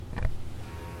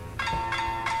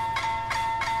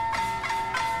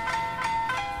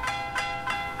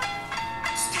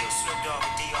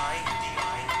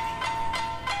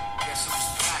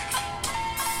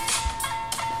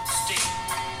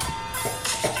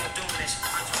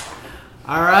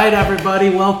All right,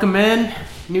 everybody, welcome in.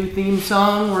 New theme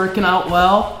song, working out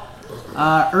well.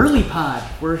 Early pod.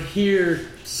 We're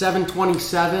here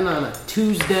 7:27 on a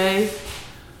Tuesday.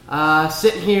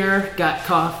 Sitting here, got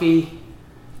coffee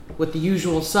with the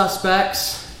usual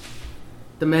suspects.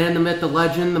 The man, the myth, the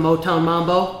legend, the Motown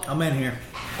Mambo. I'm in here.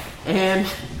 And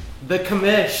the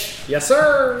commish. Yes,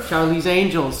 sir. Charlie's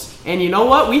Angels. And you know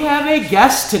what? We have a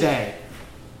guest today.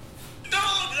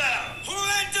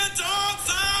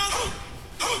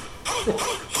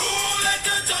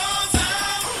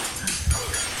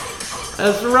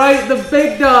 That's right, the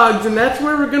big dogs, and that's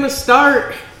where we're going to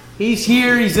start. He's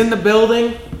here, he's in the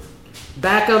building,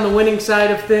 back on the winning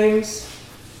side of things.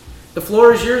 The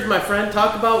floor is yours, my friend.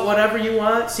 Talk about whatever you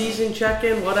want, season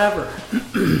check-in, whatever.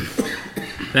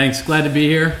 Thanks, glad to be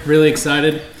here, really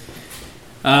excited.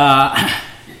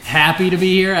 Happy to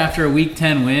be here after a Week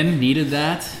 10 win, needed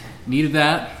that.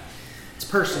 It's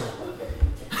personal.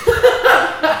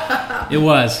 It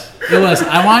was.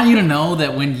 I want you to know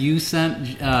that when you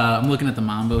sent, I'm looking at the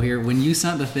Mambo here, when you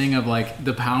sent the thing of like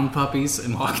the pound puppies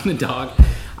and walking the dog,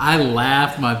 I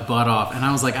laughed my butt off. And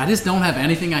I was like, I just don't have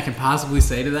anything I can possibly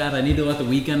say to that. I need to let the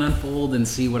weekend unfold and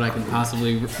see what I can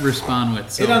possibly respond with.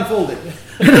 So. It unfolded.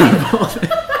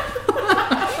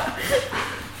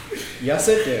 Yes,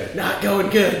 it did. Not going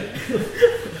good.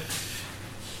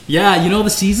 Yeah, you know, the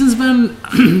season's been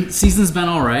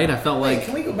all right. I felt like... Hey,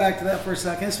 can we go back to that for a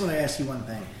second? I just want to ask you one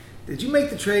thing. Did you make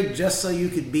the trade just so you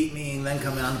could beat me and then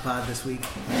come on the pod this week?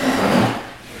 I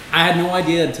had no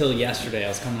idea until yesterday I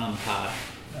was coming on the pod.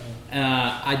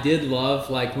 I did love,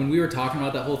 like, when we were talking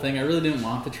about that whole thing, I really didn't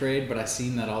want the trade, but I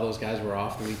seen that all those guys were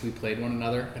off the week we played one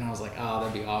another, and I was like, oh,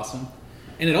 that'd be awesome.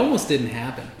 And it almost didn't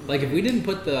happen. Like, if we didn't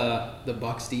put the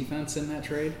Bucks defense in that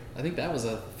trade, I think that was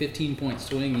a 15-point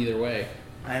swing either way.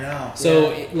 I know.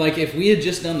 So, like, if we had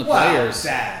just done the players...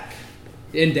 Dak.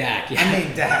 And Dak, yeah. I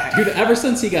mean, Dak. Dude, ever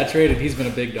since he got traded, he's been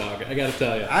a big dog. I got to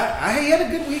tell you. He had a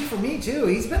good week for me, too.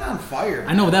 He's been on fire.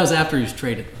 I know, but that was after he was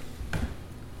traded.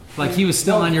 Like, he was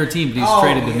still on your team, but he was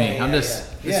traded to me. As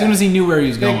soon as he knew where he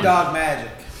was going. Big dog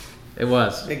magic. It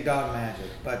was. Big dog magic.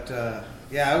 But,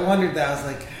 I wondered that. I was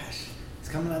like, gosh, he's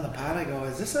coming on the pod. I go,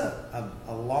 is this a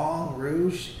long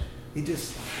ruse? He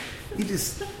just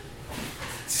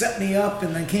set me up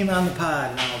and then came on the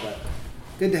pod and all that.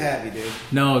 Good to have you, dude.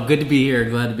 No, good to be here.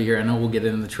 Glad to be here. I know we'll get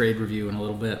into the trade review in a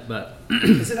little bit, but...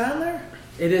 Is it on there?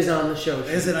 It is on the show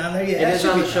sheet. Is it on there? Yeah. It is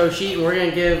on the show sheet, and we're going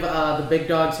to give the big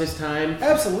dogs his time.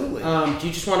 Absolutely. Do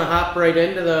you just want to hop right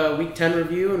into the Week 10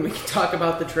 review and we can talk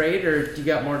about the trade, or do you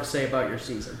got more to say about your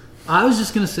season? I was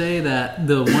just going to say that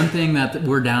the one thing that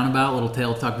we're down about, little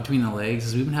tail tuck between the legs,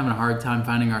 is we've been having a hard time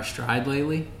finding our stride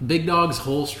lately. Big Dog's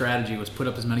whole strategy was put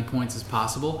up as many points as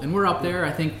possible, and we're up there. I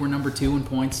think we're number 2 in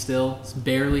points still. It's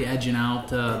barely edging out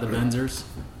the Benzers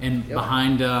and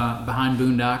behind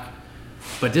Boondock,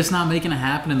 but just not making it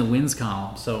happen in the wins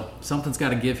column. So something's got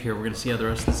to give here. We're going to see how the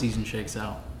rest of the season shakes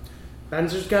out.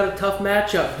 Benzer's got a tough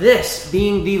matchup. This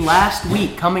being the last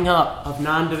week coming up of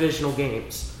non-divisional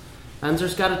games.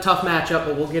 Benzer's got a tough matchup,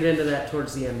 but we'll get into that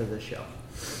towards the end of the show.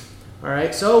 All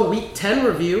right, so Week 10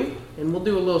 review, and we'll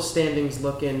do a little standings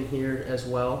look in here as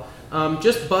well.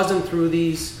 Just buzzing through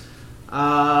these.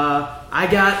 I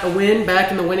got a win back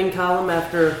in the winning column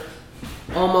after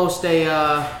almost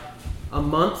a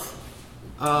month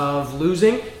of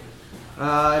losing.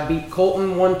 I beat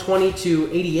Colton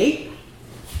 120-88.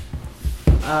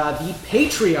 The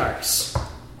Patriarchs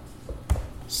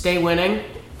stay winning.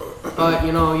 But,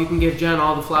 you know, you can give Jen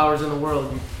all the flowers in the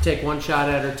world. You take one shot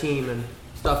at her team and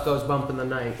stuff goes bump in the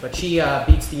night. But she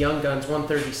beats the Young Guns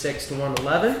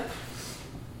 136-111.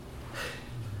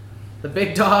 The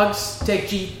Big Dogs take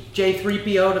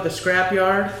J3PO to the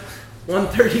scrapyard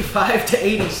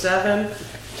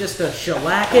 135-87. Just a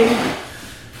shellacking.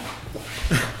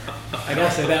 I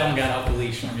gotta say, that one got off the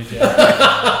leash from you, Jeff.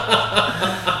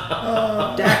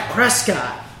 Dak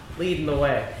Prescott leading the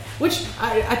way. Which,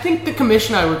 I think the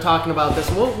commission and I were talking about this,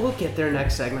 and we'll get there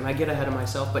next segment. I get ahead of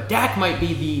myself. But Dak might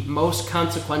be the most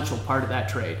consequential part of that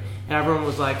trade. And everyone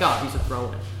was like, oh, he's a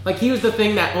throw-in. Like, he was the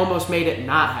thing that almost made it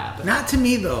not happen. Not to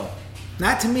me, though.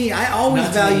 Not to me. I always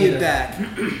valued Dak.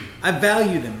 I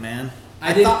valued him, man.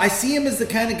 I see him as the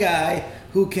kind of guy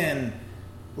who can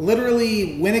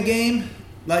literally win a game,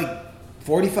 like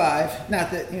 45. Not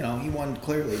that, you know, he won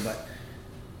clearly, but...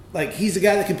 Like, he's a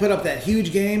guy that can put up that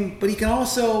huge game, but he can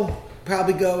also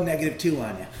probably go -2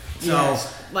 on you. So,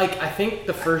 yes. Like, I think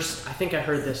I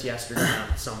heard this yesterday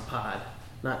on some pod,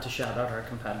 not to shout out our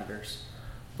competitors,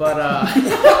 but I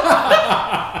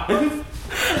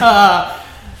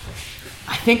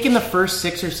think in the first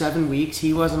 6 or 7 weeks,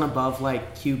 he wasn't above,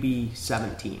 like, QB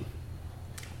 17.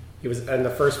 He was in the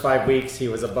first 5 weeks. He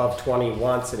was above 20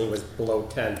 once, and he was below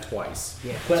 10 twice.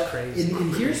 Yeah, But crazy.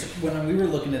 and here's when we were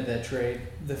looking at that trade,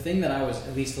 the thing that I was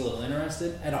at least a little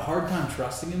interested. I had a hard time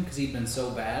trusting him because he'd been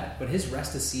so bad. But his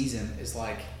rest of season is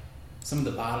like some of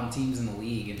the bottom teams in the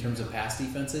league in terms of pass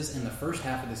defenses. In the first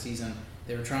half of the season,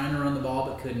 they were trying to run the ball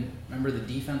but couldn't. Remember, the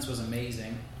defense was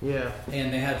amazing. Yeah.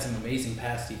 And they had some amazing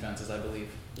pass defenses, I believe.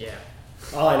 Yeah.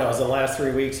 All I know is in the last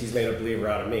 3 weeks, he's made a believer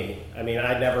out of me. I mean,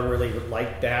 I never really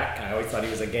liked Dak. I always thought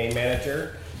he was a game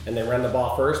manager, and they run the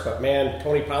ball first. But, man,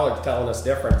 Tony Pollard's telling us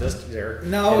different this year.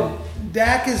 No,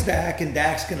 Dak is Dak, and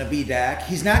Dak's going to be Dak.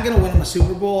 He's not going to win him a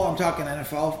Super Bowl. I'm talking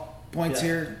NFL points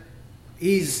here.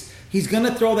 He's going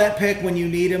to throw that pick when you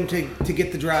need him to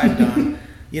get the drive done.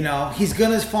 You know, he's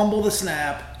going to fumble the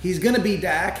snap. He's going to be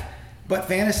Dak. But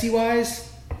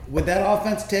fantasy-wise, with that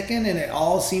offense ticking and it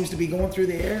all seems to be going through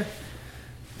the air,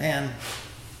 and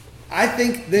I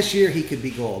think this year he could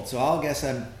be gold. So I'll guess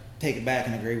I'd take it back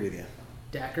and agree with you.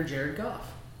 Dak or Jared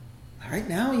Goff? Right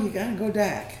now, you got to go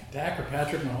Dak. Dak or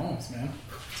Patrick Mahomes, man.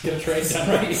 Let's get a trade done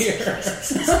right here.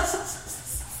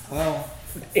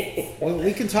 Well,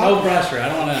 we can talk. No pressure. I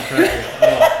don't want to have pressure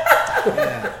at all.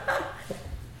 Yeah.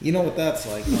 You know what that's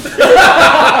like.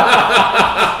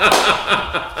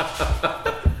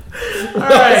 All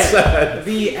right.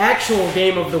 The actual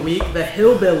game of the week, the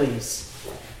Hillbillies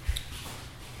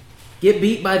get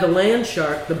beat by the Land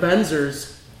Shark, the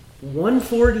Benzers,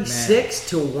 146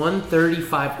 to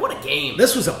 135. What a game.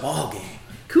 This was a ball game.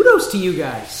 Kudos to you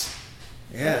guys.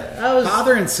 Yeah. That was-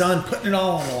 Father and son putting it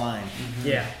all on the line.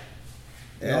 Yeah.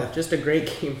 Yeah. No, just a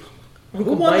great game. Who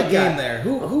won the Mike game got- there?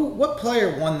 What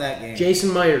player won that game?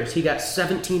 Jason Myers. He got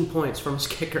 17 points from his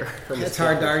kicker. It's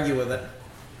hard to argue with it.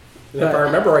 And if I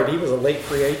remember right, he was a late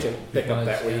free agent pickup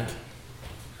that week.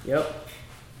 Yep.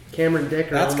 Cameron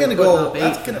Dicker. That's only gonna putting go- up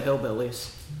that's 8 for the gonna-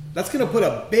 Hillbillies. That's going to put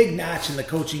a big notch in the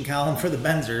coaching column for the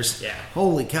Benzers. Yeah.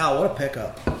 Holy cow, what a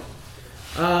pickup.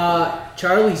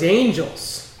 Charlie's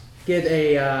Angels get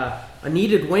a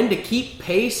needed win to keep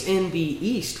pace in the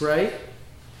East, right?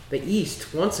 The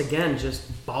East, once again,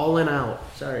 just balling out.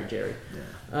 Sorry, Jerry.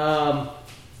 Yeah.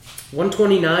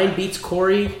 129 beats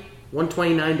Corey,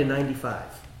 129 to 95.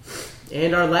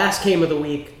 And our last game of the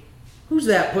week, who's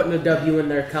that putting a W in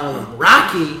their column?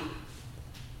 Rocky.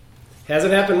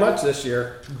 Hasn't happened much this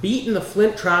year. Beating the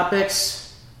Flint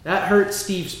Tropics. That hurt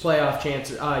Steve's playoff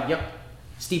chances.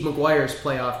 Steve McGuire's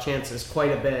playoff chances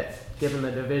quite a bit, given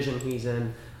the division he's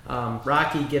in.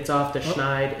 Rocky gets off the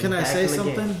schneid. Can and I back say in the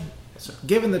something? game.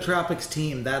 Given the Tropics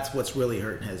team, that's what's really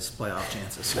hurting his playoff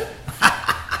chances.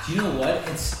 Do you know what?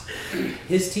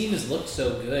 His team has looked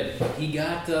so good. He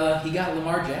got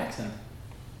Lamar Jackson.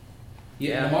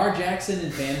 Yeah, Lamar Jackson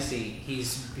in fantasy,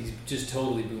 he's just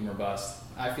totally boom or bust.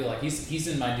 I feel like he's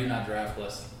in my do not draft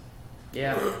list.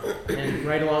 Yeah, and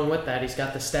right along with that, he's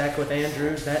got the stack with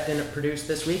Andrews. That didn't produce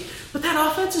this week. But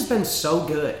that offense has been so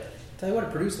good. Tell you what,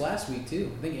 it produced last week,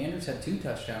 too. I think Andrews had 2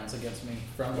 touchdowns against me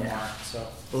from Lamar. So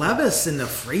Levis in the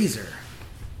freezer.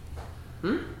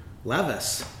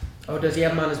 Levis. Oh, does he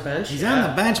have him on his bench? He's on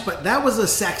the bench, but that was a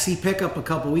sexy pickup a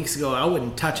couple weeks ago. I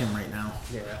wouldn't touch him right now.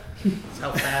 Yeah. That's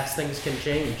how fast things can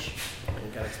change. He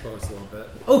got exposed a little bit.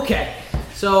 Okay,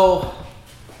 so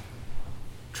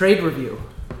trade review.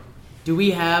 Do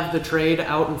we have the trade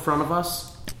out in front of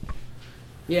us?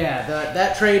 Yeah,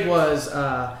 that trade was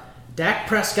Dak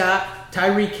Prescott,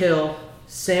 Tyreek Hill,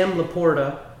 Sam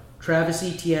Laporta, Travis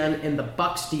Etienne, and the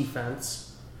Bucs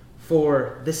defense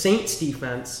for the Saints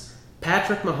defense,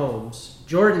 Patrick Mahomes,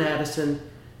 Jordan Addison,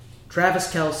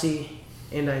 Travis Kelce,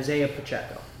 and Isaiah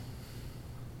Pacheco.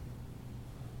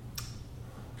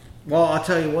 Well, I'll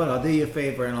tell you what. I'll do you a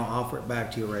favor, and I'll offer it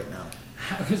back to you right now.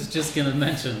 I was just going to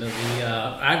mention that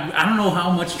I don't know how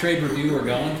much trade review we're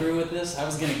going through with this. I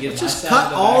was going to give Just my cut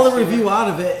side of all the backstory. review out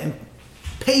of it and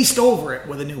paste over it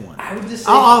with a new one. I would just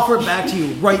say, I'll offer it back to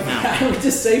you right now. I would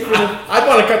just say for the I'd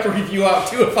want to cut the review out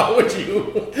too if I was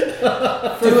you.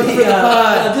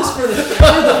 just for the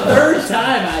third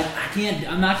time, I can't.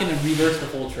 I'm not going to reverse the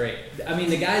full trade. I mean,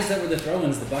 the guys that were the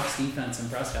throw-ins, the Bucs defense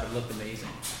and Prescott have looked amazing.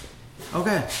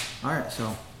 Okay. All right.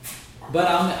 So But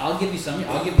I'll give you some.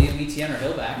 I'll give you Etienne or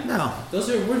Hill back. no, Those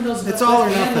are It's all or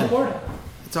and nothing. Laporta.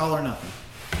 it's all or nothing.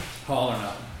 All or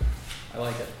nothing. I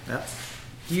like it. Yep.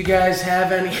 Do you guys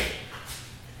have any,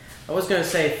 I was going to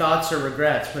say thoughts or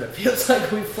regrets, but it feels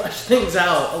like we fleshed things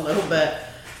out a little bit.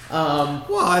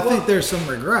 Well, I think there's some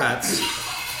regrets,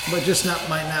 but just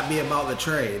might not be about the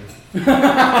trade.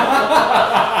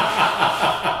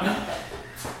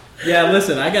 Yeah,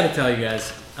 listen, I got to tell you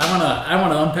guys, I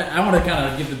want to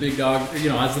kind of give the big dog,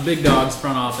 as the big dog's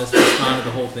front office respond to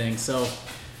the whole thing. So,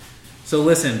 So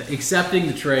listen, accepting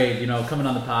the trade, coming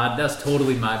on the pod, that's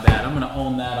totally my bad. I'm going to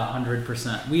own that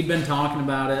 100%. We'd been talking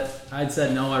about it. I'd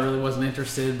said no, I really wasn't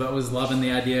interested, but was loving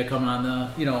the idea coming on the,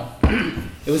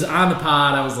 it was on the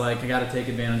pod. I was like, I got to take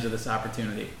advantage of this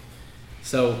opportunity.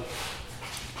 So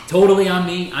totally on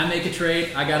me. I make a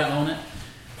trade. I got to own it.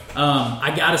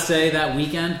 I got to say that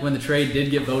weekend when the trade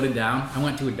did get voted down, I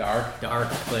went to a dark, dark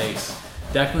place.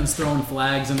 Declan's throwing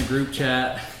flags in the group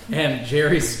chat. And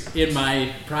Jerry's in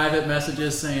my private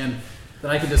messages saying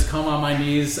that I could just come on my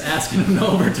knees asking him to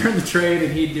overturn the trade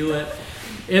and he'd do it.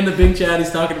 In the big chat,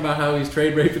 he's talking about how he's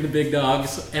trade raping the big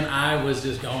dogs. And I was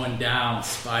just going down,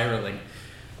 spiraling.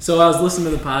 So I was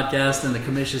listening to the podcast and the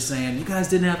commission saying, you guys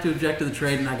didn't have to object to the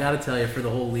trade. And I got to tell you, for the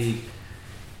whole league,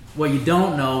 what you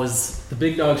don't know is the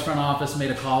big dogs front office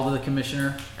made a call to the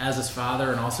commissioner as his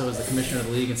father and also as the commissioner of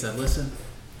the league and said, listen,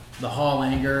 the Hall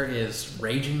anger is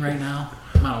raging right now.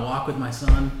 I'm on a walk with my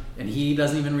son, and he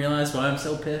doesn't even realize why I'm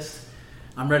so pissed.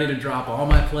 I'm ready to drop all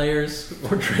my players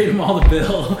or trade them all to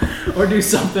Bill or do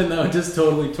something that would just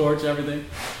totally torch everything.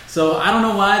 So I don't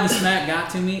know why the smack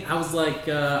got to me. I was like,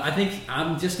 I think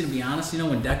I'm just going to be honest.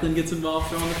 When Declan gets involved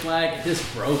throwing the flag, it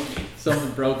just broke me.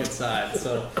 Something broke inside.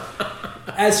 So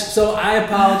I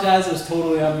apologize. It was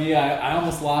totally on me. I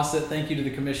almost lost it. Thank you to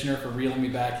the commissioner for reeling me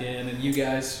back in and you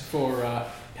guys for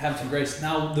having some grace.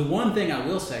 Now, the one thing I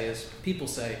will say is people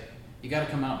say, you got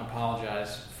to come out and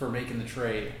apologize for making the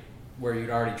trade where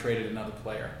you'd already traded another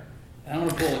player. And I'm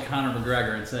going to pull a Conor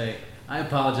McGregor and say, I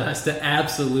apologize to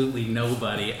absolutely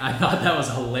nobody. I thought that was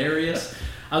hilarious.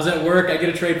 I was at work. I get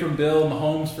a trade from Bill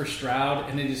Mahomes for Stroud,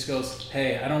 and he just goes,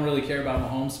 hey, I don't really care about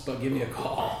Mahomes, but give me a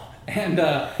call.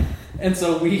 And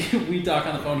so we talk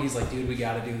on the phone. He's like, dude, we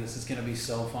got to do this. It's going to be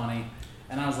so funny.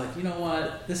 And I was like, you know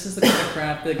what? This is the kind of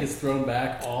crap that gets thrown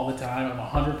back all the time. I'm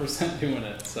 100% doing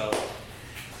it. So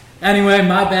anyway,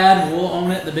 my bad. We'll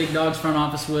own it. The big dogs front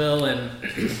office will. And,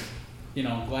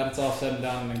 glad it's all said and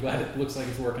done. And glad it looks like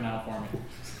it's working out for me.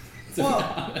 To be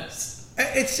honest.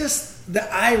 It's just the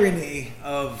irony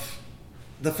of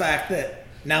the fact that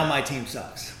now my team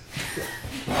sucks.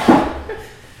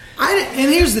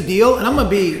 And here's the deal, and I'm going to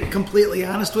be completely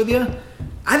honest with you.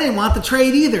 I didn't want the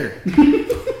trade either.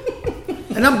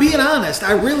 And I'm being honest,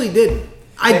 I really didn't.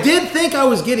 I did think I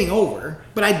was getting over,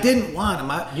 but I didn't want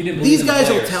him. These guys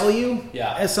will tell you,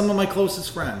 as some of my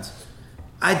closest friends,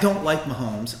 I don't like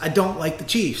Mahomes. I don't like the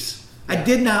Chiefs. Yeah. I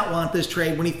did not want this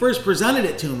trade. When he first presented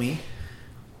it to me,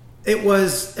 it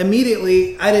was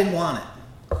immediately, I didn't want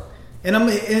it.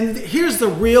 And here's the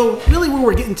really where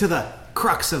we're getting to the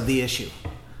crux of the issue.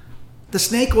 The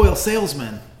snake oil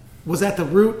salesman was at the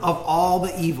root of all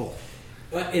the evil.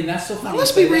 And that's so funny. Now,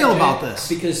 let's be real about this.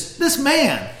 Because this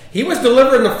man, he was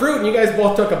delivering the fruit, and you guys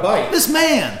both took a bite. This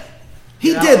man,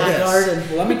 he did this.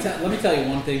 Well, let me tell you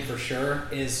one thing for sure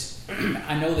is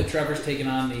I know that Trevor's taken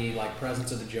on the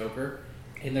presence of the Joker,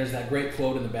 and there's that great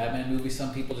quote in the Batman movie.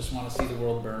 Some people just want to see the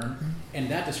world burn, and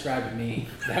that described me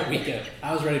that weekend.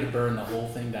 I was ready to burn the whole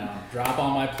thing down, drop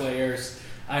all my players.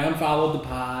 I unfollowed the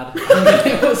pod.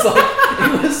 It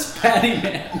was petty,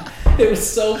 man. It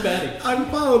was so petty.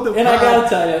 Unfollowed the pod. And I gotta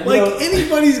tell you,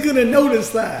 anybody's gonna notice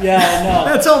that. Yeah, I know.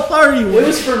 That's how far you went. It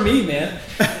was for me, man.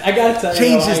 I gotta tell you.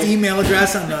 Changed his email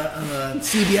address on the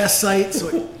CBS site, so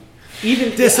it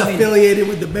even disaffiliated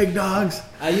with the big dogs.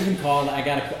 I even called. I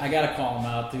gotta call him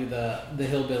out through the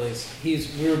hillbillies.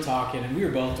 We were talking, and we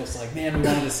were both just like, man, we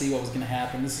wanted to see what was gonna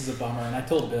happen. This is a bummer. And I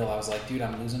told Bill, I was like, dude,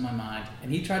 I'm losing my mind.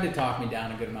 And he tried to talk me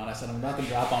down a good amount. I said, I'm about to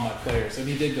drop all my players, and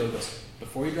he did go.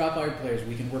 Before you drop all your players,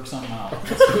 we can work something out.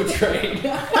 Let's do a trade.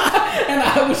 And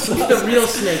I was like, the real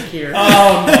snake here.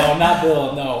 Oh no, not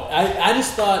Bill. No, I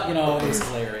just thought it was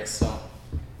hilarious. So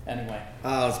anyway, it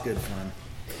was good fun.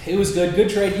 It was good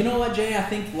trade. You know what, Jay? I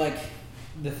think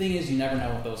the thing is, you never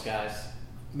know with those guys.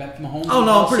 Mahomes. Oh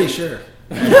no, I'm pretty sure.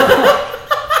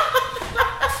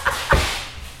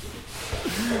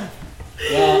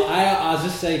 Well, I'll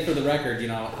just say for the record,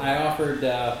 I offered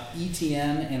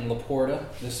ETN and Laporta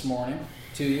this morning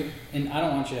to you, and I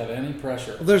don't want you to have any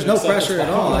pressure. Well, there's no pressure at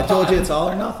all. I told you it's all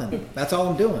or nothing. That's all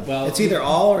I'm doing. Well, it's either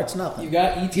all or it's nothing. You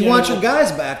got ETN. You want your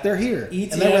guys back? They're here,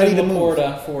 ETN and they're ready to move.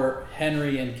 Laporta for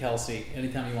Henry and Kelsey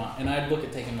anytime you want, and I'd look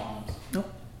at taking Mahomes. No.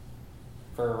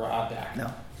 For Dak.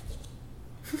 No.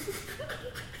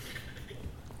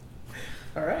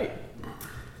 All right.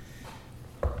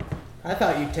 I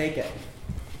thought you'd take it.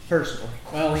 Personally.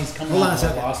 Well, he's coming Hold on off a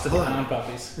second. lost to the Pound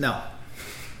Puppies. No.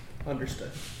 Understood.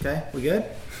 Okay, we good?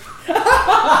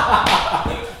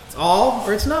 It's all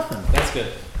or it's nothing. That's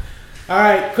good. All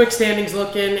right, quick standings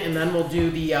look in, and then we'll do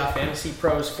the Fantasy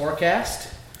Pros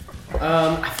forecast.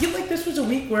 I feel like this was a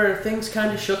week where things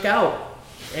kind of shook out.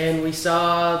 And we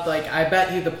saw, I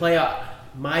bet you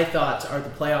my thoughts are the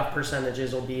playoff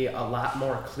percentages will be a lot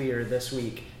more clear this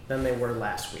week than they were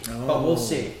last week. But we'll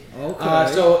see.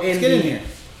 Okay. So Let's get in here.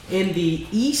 In the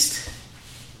East,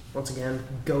 once again,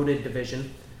 goated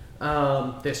division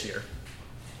this year.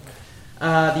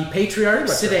 The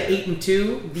Patriarchs sit at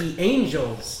 8-2. The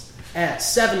Angels at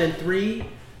 7-3.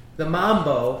 The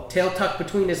Mambo, tail tucked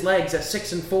between his legs, at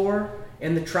 6-4.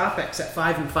 And the Tropics at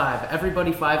 5-5.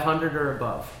 Everybody 500 or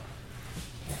above.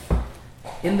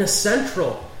 In the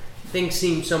Central, things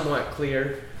seem somewhat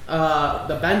clear.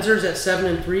 The Benzers at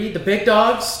 7-3. The Big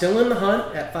Dogs still in the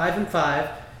hunt at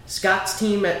 5-5. Scott's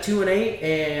team at 2-8,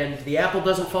 and the apple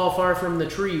doesn't fall far from the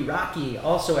tree. Rocky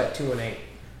also at 2-8.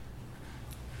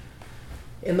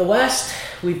 In the West,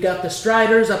 we've got the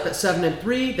Striders up at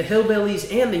 7-3, the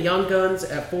Hillbillies and the Young Guns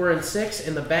at 4-6,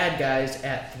 and the Bad Guys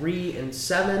at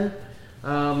 3-7.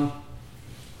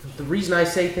 The reason I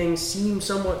say things seem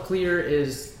somewhat clear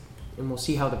is, and we'll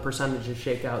see how the percentages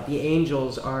shake out, the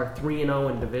Angels are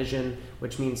 3-0 in division,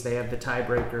 which means they have the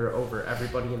tiebreaker over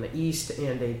everybody in the East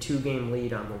and a 2-game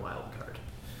lead on the wild card.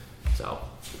 So,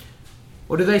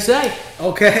 what do they say?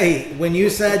 Okay, when you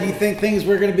said you think things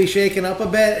were going to be shaken up a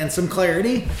bit and some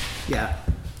clarity, yeah.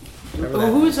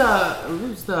 Who's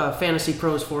the Fantasy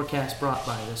Pros forecast brought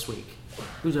by this week?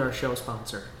 Who's our show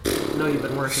sponsor? I know you've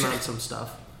been working on some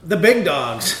stuff. The Big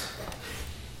Dogs.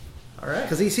 All right.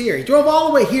 Because he's here. He drove all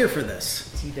the way here for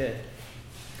this. He did.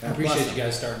 I appreciate you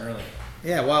guys starting early.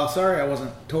 Yeah, well, sorry I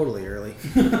wasn't totally early.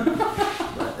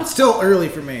 But it's still early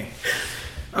for me.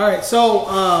 All right,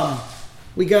 so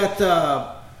we got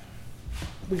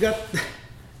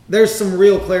there's some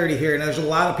real clarity here, and there's a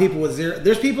lot of people with zero.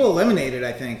 There's people eliminated,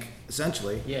 I think,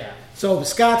 essentially. Yeah. So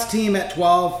Scott's team at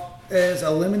 12 is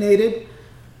eliminated.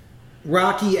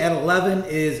 Rocky at 11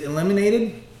 is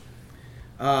eliminated.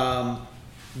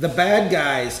 The Bad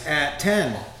Guys at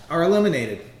 10 are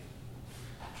eliminated.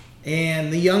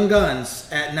 And the Young Guns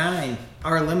at 9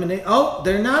 are eliminated. Oh,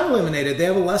 they're not eliminated. They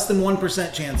have a less than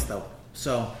 1% chance, though.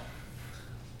 So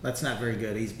that's not very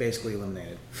good. He's basically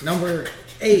eliminated. Number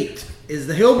 8 is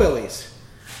the Hillbillies.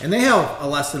 And they have a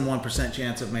less than 1%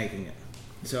 chance of making it.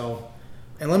 So,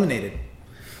 eliminated.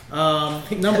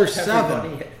 Number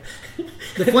 7,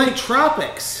 the Flint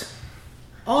Tropics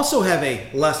also have a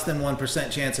less than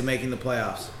 1% chance of making the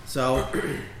playoffs. So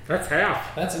that's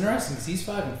half. That's interesting because he's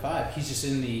 5-5. He's just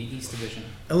in the East Division.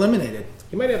 Eliminated.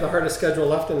 He might have the hardest schedule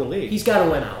left in the league. He's got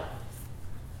to win out.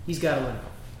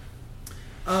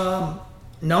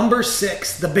 Number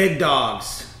 6, the Big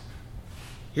Dogs.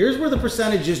 Here's where the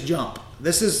percentages jump.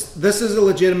 This is a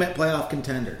legitimate playoff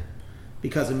contender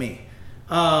because of me.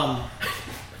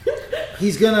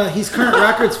 His current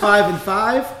record's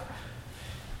 5-5.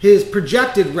 His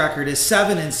projected record is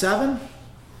 7-7.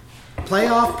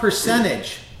 Playoff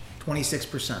percentage,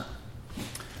 26%.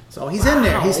 So he's in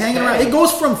there. He's hanging around. It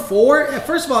goes from 4.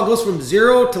 First of all, it goes from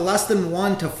 0 to less than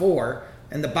 1 to 4,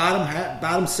 and the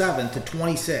bottom 7 to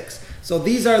 26. So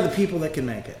these are the people that can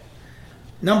make it.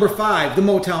 Number 5, the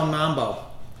Motown Mambo.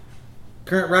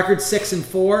 Current record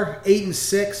 6-4,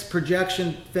 8-6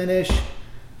 projection finish,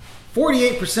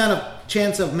 48% of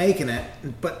chance of making it,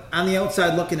 but on the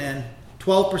outside looking in,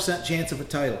 12% chance of a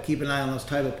title. Keep an eye on those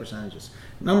title percentages.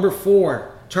 Number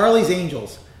 4, Charlie's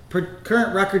Angels.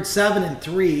 Current record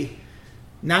 7-3,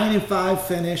 9-5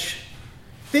 finish,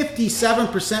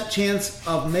 57% chance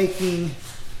of making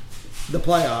the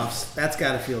playoffs. That's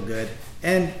got to feel good.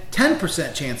 And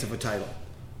 10% chance of a title.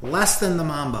 Less than the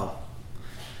Mambo.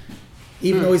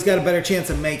 Even though he's got a better chance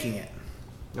of making it.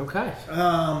 Okay.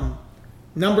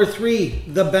 Number 3,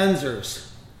 the Benzers.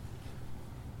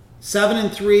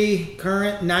 7-3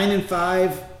 current,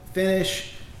 9-5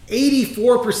 finish,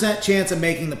 84% chance of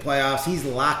making the playoffs. He's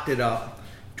locked it up.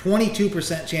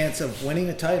 22% chance of winning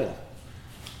a title.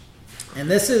 And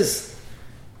this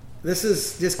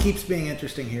keeps being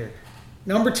interesting here.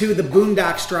 Number 2, the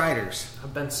Boondock Striders.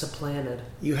 I've been supplanted.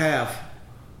 You have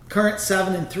current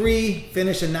 7-3,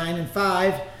 finish a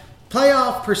 9-5.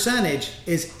 Playoff percentage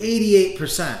is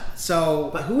 88%. So,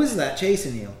 but who is that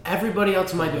chasing you? Everybody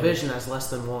else in my division has less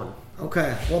than 1.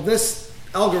 Okay. Well, this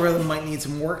algorithm might need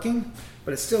some working,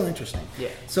 but it's still interesting. Yeah.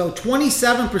 So,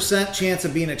 27% chance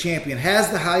of being a champion,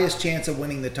 has the highest chance of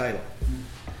winning the title.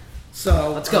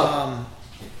 So, let's go.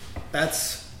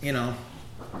 That's,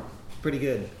 pretty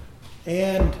good.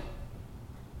 And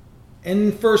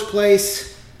in first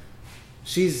place,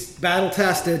 she's battle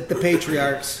tested, the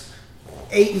Patriarchs.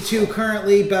 8-2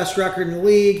 currently, best record in the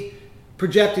league.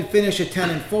 Projected finish at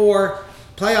 10-4.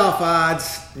 Playoff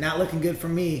odds, not looking good for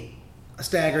me. A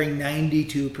staggering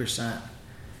 92%.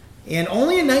 And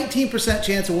only a 19%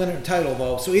 chance of winning a title,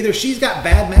 though. So either she's got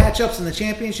bad matchups in the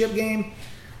championship game,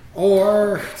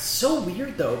 or... It's so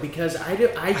weird, though, because I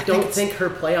don't think her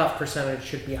playoff percentage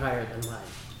should be higher than mine.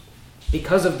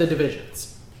 Because of the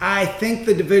divisions. I think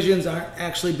the divisions aren't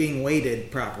actually being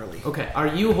weighted properly. Okay, are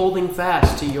you holding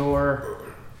fast to your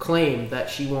claim that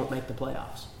she won't make the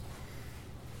playoffs?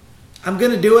 I'm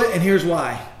going to do it, and here's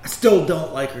why. I still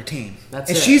don't like her team. That's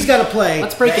and it. She's got to play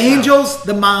Let's break the it down. Angels,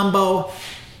 the Mambo.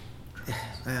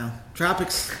 Well,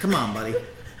 Tropics, come on, buddy.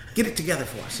 Get it together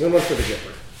for us. One for the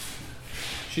giver.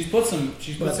 She's put some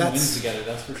wins together,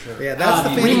 that's for sure. Yeah, that's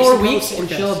the Three fantasy more pros weeks, and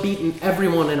forecast. she'll have beaten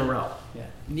everyone in a row. Yeah.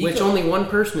 Which only one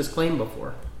person has claimed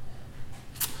before.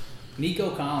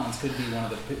 Nico Collins could be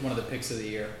one of the picks of the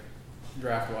year,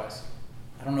 draft wise.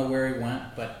 I don't know where he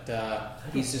went, but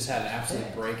he's just had an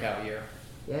absolute breakout year.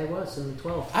 Yeah, it was in the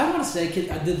 12th. I want to say,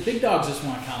 the big dogs just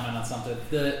want to comment on something.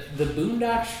 The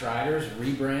Boondock Striders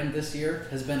rebrand this year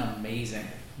has been amazing.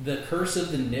 The curse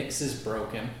of the Knicks is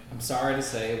broken. I'm sorry to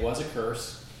say, it was a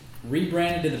curse.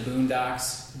 Rebranded to the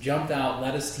Boondocks, jumped out,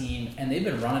 led his team, and they've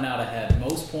been running out ahead.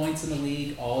 Most points in the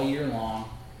league all year long.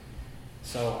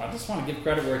 So I just want to give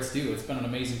credit where it's due. It's been an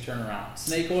amazing turnaround.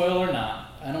 Snake oil or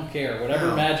not, I don't care.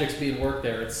 Whatever magic's being worked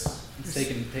there, it's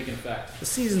taking effect. The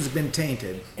season's been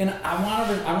tainted. And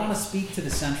I want to speak to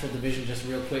the Central Division just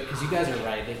real quick, because you guys are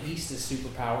right. The East is super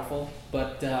powerful,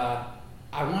 but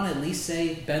I want to at least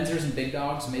say Benzers and Big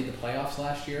Dogs made the playoffs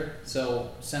last year, so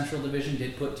Central Division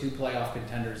did put 2 playoff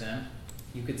contenders in.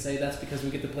 You could say that's because we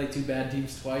get to play 2 bad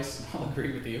teams twice. I'll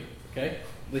agree with you, okay?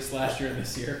 At least last year and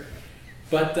this year.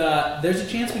 But there's a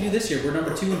chance we do this year. We're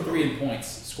number 2 and 3 in points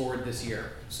scored this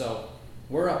year, so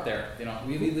we're up there. You know,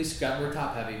 we've at least we're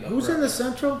top heavy. But Who's in the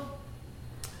Central?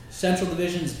 Central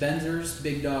Division's Benzers,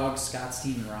 Big Dogs, Scott's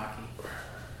team, and Rocky.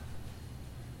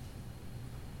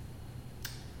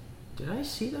 Did I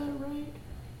see that right?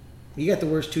 You got the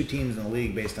worst 2 teams in the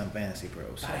league based on Fantasy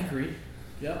Pros. I agree.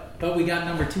 Yep. But we got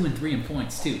number 2 and 3 in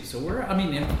points too. So we're,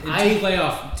 in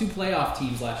two playoff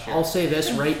teams last year. I'll say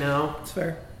this right now. That's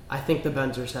fair. I think the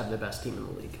Benzers have the best team in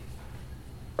the league.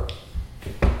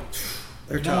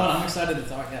 They're You know what? tough. I'm excited to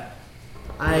talk. Yeah.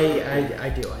 I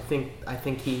do. I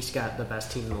think he's got the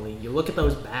best team in the league. You look at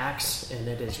those backs, and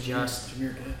it is just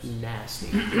Jameer Gibbs. nasty.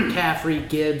 McCaffrey,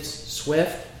 Gibbs,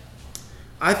 Swift.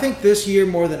 I think this year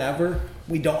more than ever,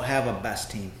 we don't have a best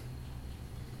team.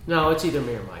 No, it's either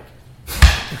me or Mike.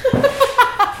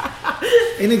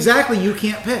 And exactly, you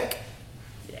can't pick.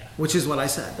 Yeah. Which is what I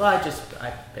said. Well, I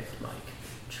picked Mike.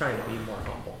 Trying to be more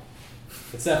humble.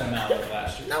 It's definitely not like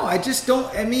last year. No, I just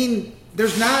don't.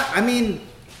 There's not. I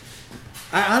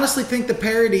honestly think the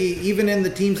parity, even in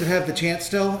the teams that have the chance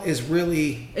still, is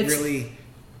really.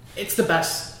 It's the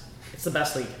best. It's the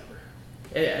best league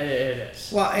ever. It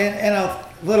is. Well, and a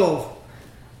little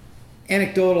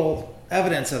anecdotal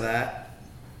evidence of that.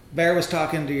 Bear was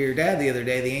talking to your dad the other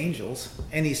day, the Angels,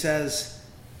 and he says,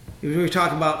 we were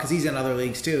talking about, because he's in other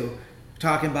leagues too,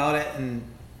 talking about it, and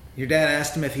your dad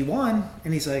asked him if he won,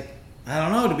 and he's like, I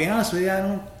don't know, to be honest with you, I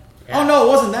don't. Yeah. Oh, no, it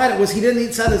wasn't that. It was he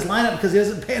didn't set his lineup because he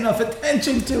doesn't pay enough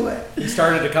attention to it. He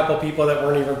started a couple people that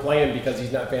weren't even playing because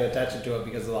he's not paying attention to it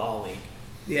because of the All League.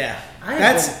 Yeah.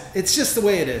 I It's just the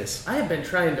way it is. I have been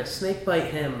trying to snake bite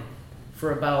him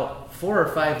for about 4 or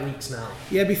 5 weeks now.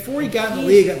 Yeah, before he got in the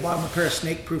league, I bought him a pair of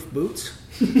snake-proof boots.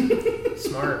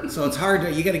 Smart. So it's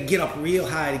hard you got to get up real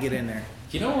high to get in there.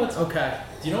 You know what's Okay.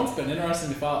 You know what's been interesting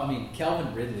to follow?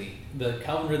 Calvin Ridley, the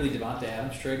Calvin Ridley Devontae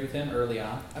Adams trade with him early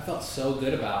on, I felt so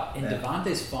good about. And Yeah.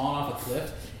 Devontae's fallen off a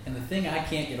cliff. And the thing I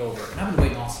can't get over, and I've been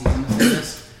waiting all season to say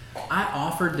this, I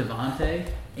offered Devontae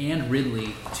and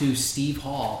Ridley to Steve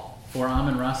Hall for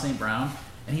Amon-Ra St. Brown,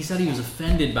 and he said he was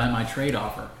offended by my trade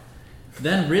offer.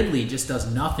 Then Ridley just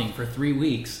does nothing for 3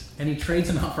 weeks, and he trades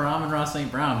him out for Amon-Ra St.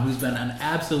 Brown, who's been an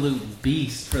absolute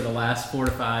beast for the last 4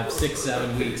 to 5, 6,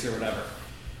 7 weeks or whatever.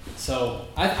 So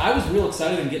I was real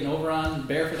excited in getting over on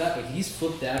Bear for that, but he's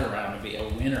flipped that around to be a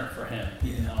winner for him.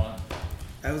 Yeah. You know?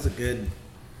 That was a good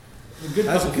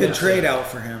couple good picks trade there. out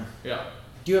for him. Yeah.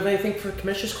 Do you have anything for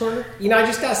Commission's Corner? I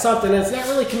just got something. It's not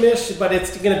really commission, but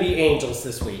it's going to be Angels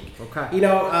this week. Okay.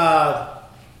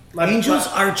 Angels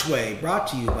Archway, brought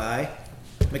to you by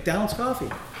McDonald's Coffee.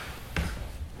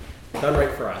 Done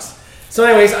right for us. So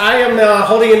anyways, I am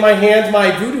holding in my hand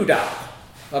my voodoo doll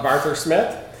of Arthur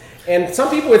Smith. And some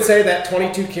people would say that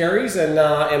 22 carries and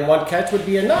 1 catch would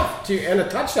be enough, and a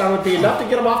touchdown would be enough to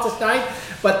get him off the schneid.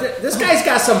 But this guy's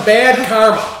got some bad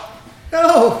karma.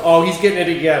 No. Oh, he's getting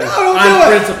it again. No, don't on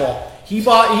do it. principle. He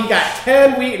got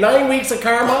 9 weeks of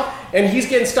karma, and he's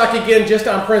getting stuck again just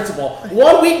on principle.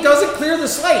 1 week doesn't clear the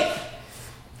slate.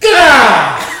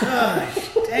 Gah!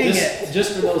 Dang it.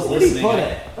 just for those Where do you listening. put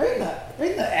it?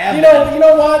 Right in the abdomen. You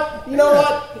know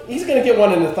what? He's going to get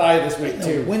one in the thigh this week, The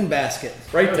too. wind basket.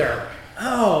 Right there.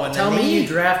 Oh, and Tell the me knee. you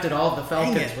drafted all the Dang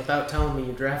Falcons it. without telling me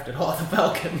you drafted all the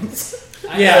Falcons.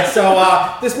 Yeah,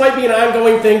 so this might be an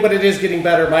ongoing thing, but it is getting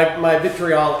better. My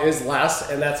vitriol is less,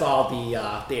 and that's all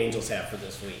the Angels have for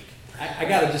this week. I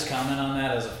got to just comment on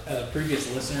that as a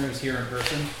previous listener who's here in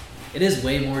person. It is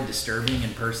way more disturbing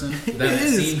in person than it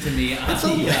seemed to me on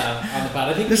the pod.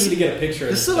 I think we need to get a picture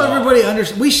of this. So everybody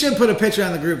understands. We should put a picture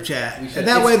on the group chat. And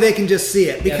that way they can just see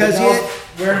it. Because the doll's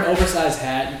wearing an oversized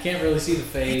hat. You can't really see the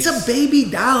face. it's a baby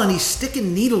doll and he's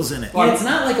sticking needles in it. Yeah, it's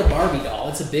not like a Barbie doll.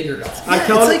 It's a bigger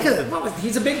doll.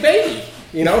 He's a big baby,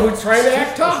 who's trying to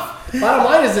act tough. Bottom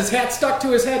line is his hat's stuck to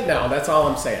his head now. That's all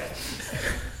I'm saying.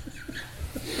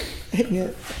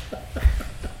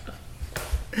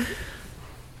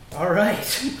 All right.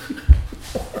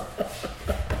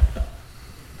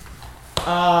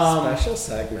 Special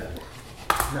segment.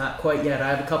 Not quite yet. I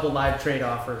have a couple live trade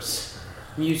offers.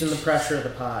 I'm using the pressure of the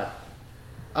pod.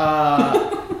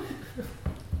 I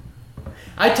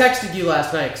texted you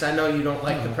last night because I know you don't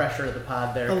like the pressure of the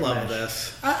pod there. I love Kamish.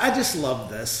 this. I just love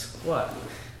this. What?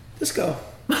 Just go.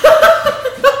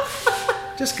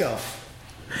 Just go.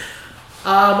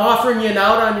 I'm offering you an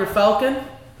out on your Falcon.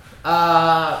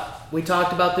 We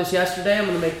talked about this yesterday. I'm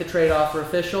going to make the trade offer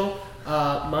official.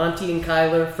 Monty and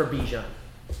Kyler for Bijan.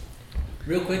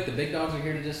 Real quick, the big dogs are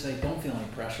here to just say, don't feel any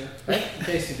pressure. In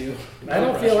case you do. I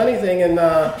don't feel anything, and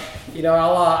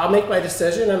I'll make my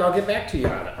decision and I'll get back to you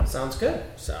on it. Sounds good.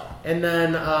 So And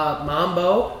then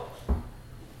Mambo,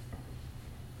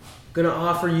 going to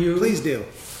offer you Please do.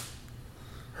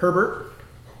 Herbert,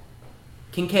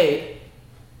 Kincaid.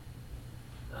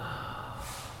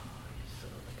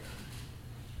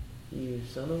 You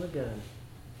son of a gun.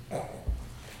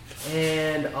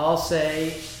 And I'll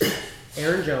say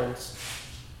Aaron Jones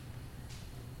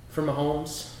for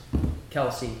Mahomes,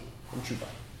 Kelsey, and Chuba.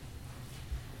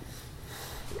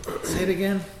 Say it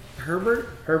again.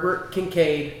 Herbert,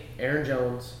 Kincaid, Aaron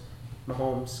Jones,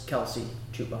 Mahomes, Kelsey,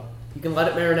 Chuba. You can let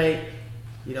it marinate.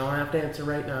 You don't have to answer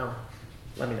right now.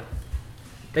 Let me know.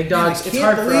 Big dogs, I it's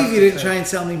hard can't for us believe you to didn't say. try and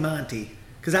sell me Monty.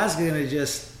 Because I was going to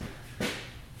just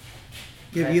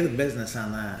give you the business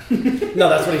on that. no,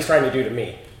 that's what he's trying to do to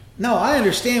me. No, I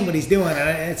understand what he's doing.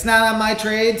 And it's not on my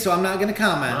trade, so I'm not going to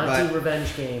comment. Monty But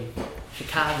revenge game.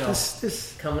 Chicago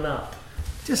just, coming up.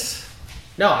 just,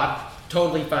 No, I'm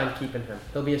totally fine keeping him.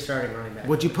 He'll be a starting running back.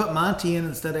 would you put Monty in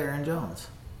instead of Aaron Jones?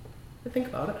 Think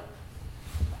about it.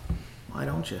 Why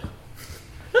don't you?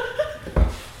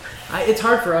 It's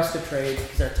hard for us to trade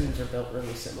because our teams are built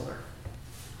really similar.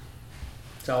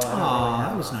 So I don't really Aw, have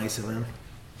that was a lot. nice of him.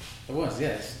 It was,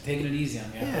 yes. Taking it easy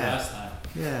on me after Yeah. last time.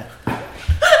 Yeah.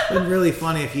 It'd be really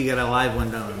funny if you got a live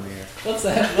one done on the air. What's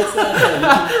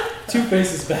that? Two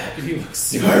faces back and he looks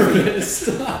super pissed.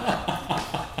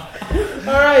 All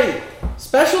right,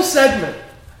 special segment.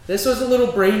 This was a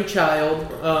little brainchild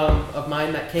of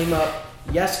mine that came up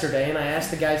yesterday, and I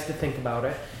asked the guys to think about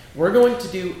it. We're going to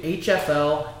do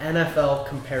HFL, NFL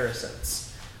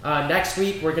comparisons. Next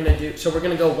week, we're going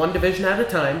to go one division at a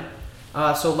time.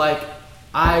 So like,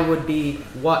 I would be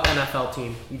what NFL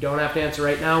team? You don't have to answer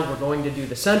right now. We're going to do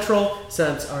the Central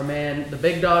since our man, the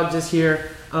Big Dogs, is here.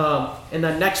 And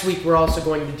then next week, we're also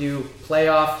going to do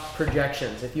playoff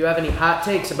projections. If you have any hot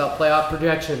takes about playoff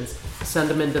projections, send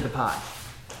them into the pod.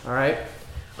 All right?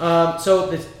 So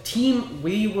the team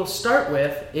we will start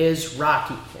with is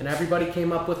Rocky. And everybody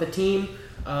came up with a team.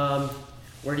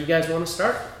 Where do you guys want to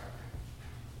start?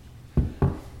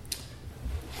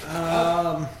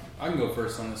 I can go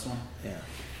first on this one. Yeah.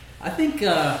 I think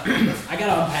I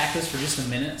got to unpack this for just a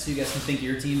minute so you guys can think of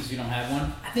your teams if you don't have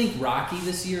one. I think Rocky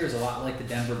this year is a lot like the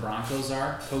Denver Broncos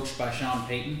are, coached by Sean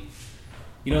Payton.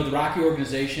 You know, the Rocky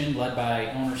organization, led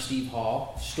by owner Steve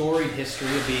Hall, storied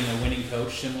history of being a winning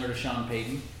coach similar to Sean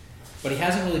Payton. But he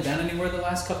hasn't really been anywhere the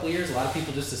last couple of years. A lot of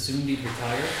people just assumed he'd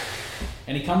retire.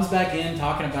 And he comes back in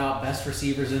talking about best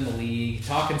receivers in the league,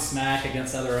 talking smack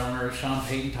against other owners, Sean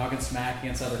Payton talking smack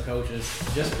against other coaches,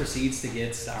 just proceeds to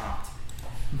get stomped.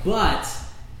 But,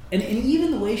 and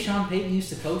even the way Sean Payton used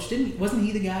to coach, wasn't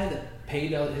he the guy that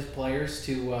paid out his players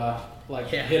to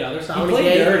hit others? He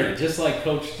played dirty, just like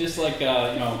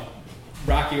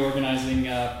Rocky organizing,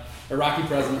 or Rocky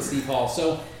president Steve Hall.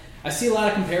 So I see a lot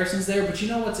of comparisons there, but you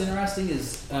know what's interesting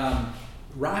is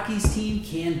Rocky's team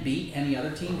can beat any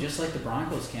other team just like the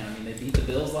Broncos can. I mean, they beat the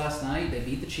Bills last night, they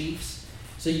beat the Chiefs.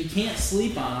 So you can't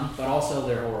sleep on them, but also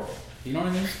they're horrible. You know what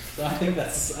I mean? So I think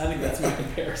that's my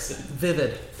comparison.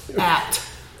 Vivid. Apt.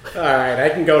 All right, I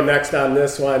can go next on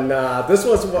this one. This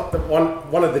was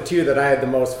one of the two that I had the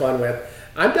most fun with.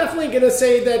 I'm definitely going to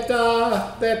say that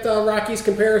Rocky's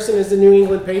comparison is the New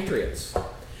England Patriots.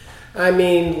 I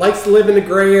mean, likes to live in the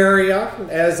gray area.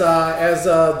 As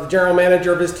the general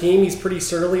manager of his team, he's pretty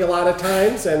surly a lot of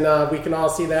times, and we can all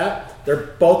see that. They're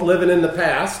both living in the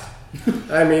past.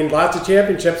 I mean, lots of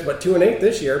championships, but 2-8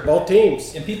 this year, both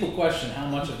teams. And people question how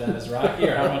much of that is Rocky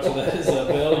or how much of that is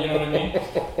Bill. You know what I mean?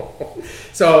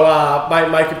 So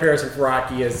my comparison for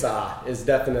Rocky is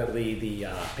definitely the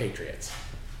Patriots.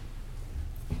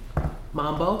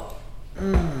 Mambo?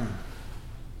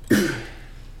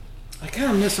 I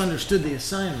kind of misunderstood the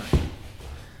assignment.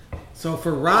 So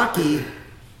for Rocky,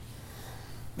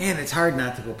 man, it's hard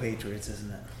not to go Patriots,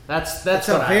 isn't it? That's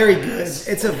a very good.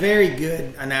 It's a very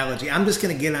good analogy. I'm just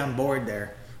going to get on board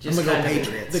there. I'm going to go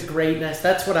Patriots. The greatness.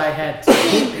 That's what I had.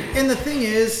 And the thing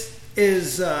is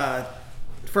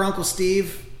for Uncle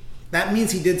Steve, that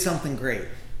means he did something great.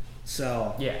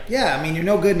 So yeah. I mean, you're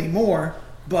no good anymore,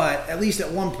 but at least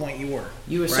at one point you were.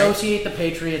 You associate the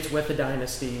Patriots with the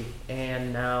dynasty,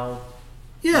 and now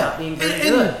not being very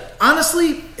good.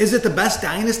 Honestly, is it the best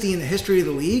dynasty in the history of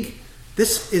the league?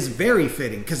 This is very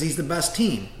fitting because he's the best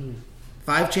team.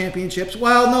 5 championships.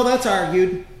 Well, no, that's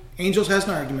argued. Angels has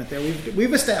an argument there.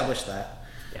 We've established that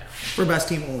for best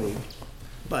team in the league.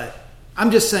 But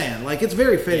I'm just saying, like, it's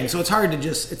very fitting. So it's hard to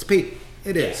just.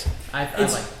 It is. I like the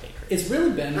Patriots. It's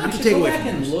really been. Not we to should take go away back from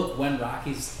and yours. look when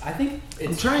Rocky's. I think it's.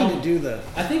 I'm trying to do the.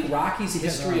 I think Rocky's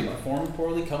history of on. performing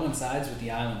poorly coincides with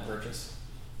the island purchase.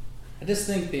 I just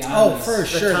think the island. Oh, for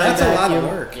sure. That's a lot of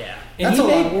work. Yeah. And That's a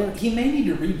lot of work. He may need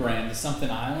to rebrand to something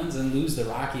Islands and lose the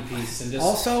Rocky piece and just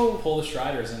Also, pull the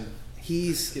Striders and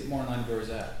he's. get more in line with where he's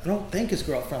at. I don't think his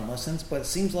girlfriend listens, but it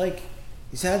seems like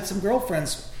he's had some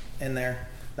girlfriends in there.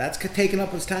 That's taking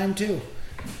up his time too.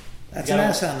 That's an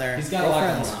S on there. He's got a lot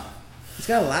Girlfriends. going on. He's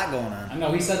got a lot going on. I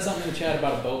know he said something in the chat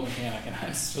about a boat mechanic, and I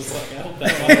just was like, I hope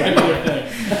that's not a regular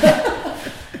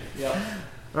thing. Yep.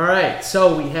 All right,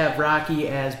 so we have Rocky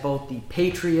as both the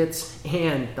Patriots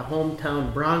and the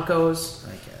hometown Broncos.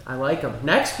 I like them.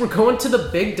 Next, we're going to the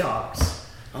big dogs.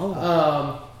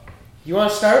 Oh. You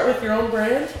want to start with your own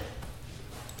brand?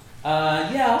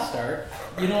 Yeah, I'll start.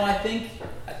 You know, I think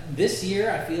this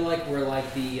year I feel like we're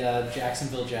like the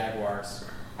Jacksonville Jaguars.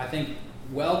 I think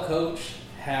well coached,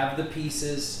 have the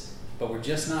pieces, but we're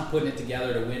just not putting it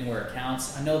together to win where it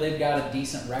counts. I know they've got a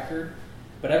decent record,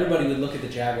 but everybody would look at the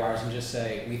Jaguars and just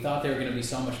say, we thought they were going to be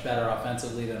so much better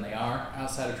offensively than they are.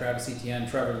 Outside of Travis Etienne,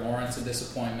 Trevor Lawrence, a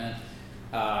disappointment.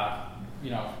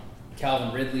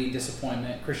 Calvin Ridley,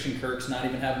 disappointment. Christian Kirk's not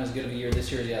even having as good of a year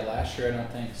this year as he had last year, I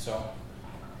don't think. So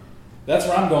that's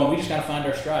where I'm going. We just got to find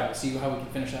our stride. We'll see how we can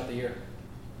finish out the year.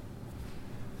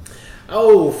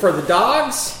 Oh, for the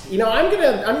dogs, I'm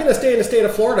gonna stay in the state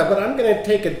of Florida, but I'm gonna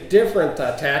take a different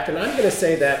tack, and I'm gonna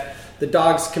say that the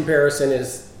dogs' comparison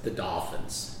is the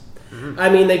Dolphins. Mm-hmm. I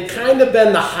mean, they've kind of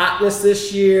been the hotness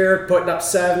this year, putting up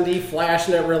 70,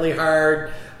 flashing it really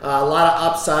hard, a lot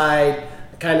of upside,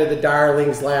 kind of the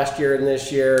darlings last year and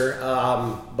this year,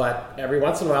 but every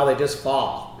once in a while they just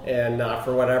fall, and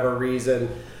for whatever reason.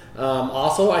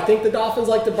 Also, I think the Dolphins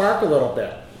like to bark a little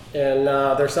bit. And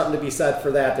there's something to be said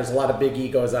for that. There's a lot of big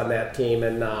egos on that team.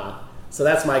 And so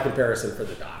that's my comparison for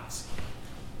the Dogs.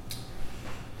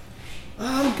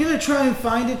 I'm going to try and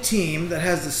find a team that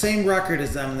has the same record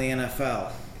as them in the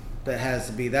NFL. That has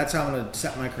to be. That's how I'm going to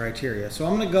set my criteria. So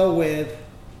I'm going to go with...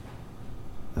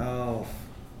 I'm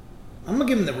going to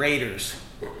give him the Raiders.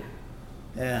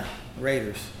 Yeah,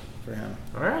 Raiders for him.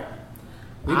 All right.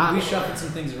 We shuffled some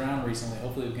things around recently.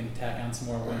 Hopefully we can tack on some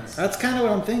more wins. That's kind of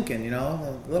what I'm thinking,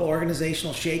 a little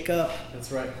organizational shake-up.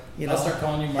 That's right. I'll start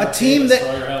calling you Mark a team Davis for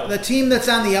all your help. the team that's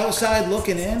on the outside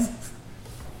looking in,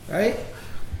 right?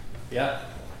 Yeah.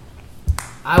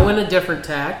 I went a different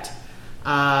tact.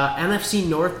 NFC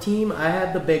North team, I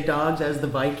had the big dogs as the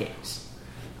Vikings.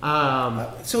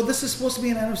 So this is supposed to be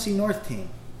an NFC North team.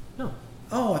 No.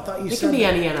 Oh, I thought you It said can be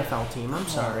that. any NFL team. I'm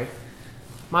sorry.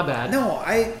 My bad. No,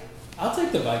 I'll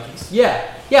take the Vikings.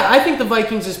 Yeah, I think the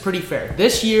Vikings is pretty fair.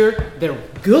 This year, they're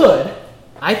good.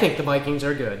 I think the Vikings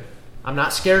are good. I'm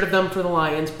not scared of them for the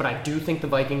Lions, but I do think the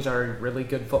Vikings are a really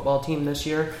good football team this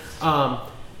year.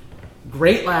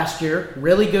 Great last year,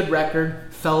 really good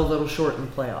record, fell a little short in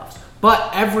the playoffs. But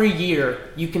every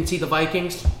year, you can see the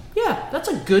Vikings, yeah, that's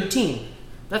a good team.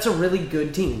 That's a really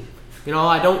good team.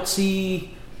 I don't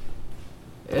see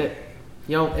it.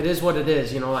 It is what it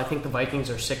is. I think the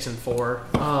Vikings are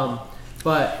 6-4.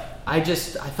 But I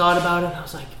thought about it and I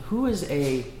was like, who is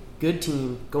a good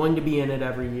team going to be in it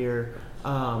every year?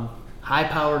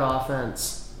 High-powered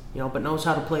offense, but knows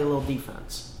how to play a little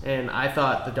defense. And I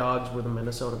thought the Dogs were the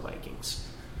Minnesota Vikings.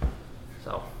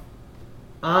 So,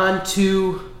 on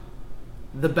to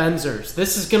the Benzers.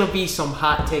 This is going to be some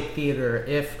hot take theater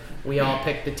if we all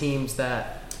pick the teams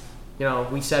that,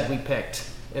 we said we picked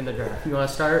in the draft. You want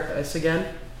to start us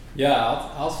again? Yeah,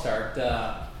 I'll start.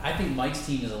 I think Mike's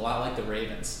team is a lot like the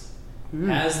Ravens.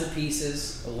 Has the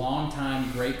pieces, a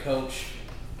long-time great coach.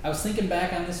 I was thinking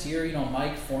back on this year,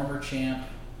 Mike, former champ,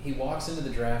 he walks into the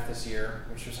draft this year,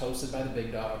 which was hosted by the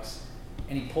Big Dogs,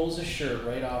 and he pulls his shirt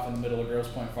right off in the middle of Grosse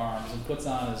Pointe Farms and puts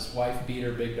on his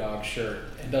wife-beater Big Dog shirt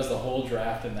and does the whole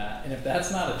draft in that. And if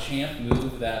that's not a champ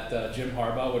move that Jim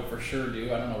Harbaugh would for sure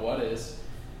do, I don't know what is.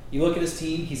 You look at his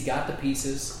team, he's got the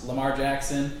pieces. Lamar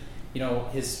Jackson,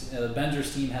 his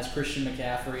Benzer's team has Christian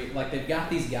McCaffrey. Like, they've got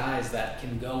these guys that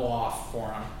can go off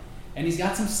for him. And he's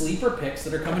got some sleeper picks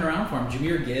that are coming around for him.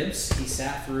 Jameer Gibbs, he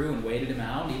sat through and waited him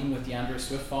out, even with DeAndre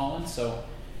Swift falling. So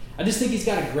I just think he's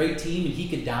got a great team, and he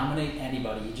could dominate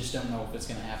anybody. You just don't know if it's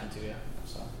going to happen to you.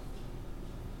 So,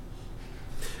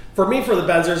 for me, for the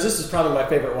Benzers, this is probably my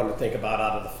favorite one to think about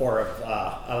out of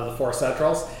the four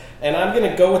Centrals, and I'm going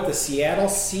to go with the Seattle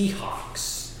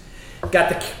Seahawks. Got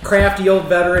the crafty old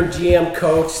veteran GM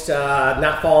coach,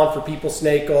 not falling for people's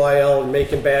snake oil and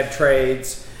making bad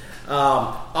trades.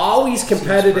 Always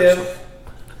competitive,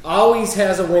 always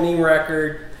has a winning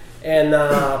record. And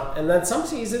then some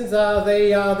seasons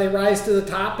they rise to the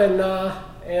top and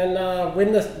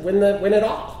win it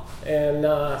all.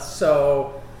 And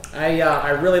so I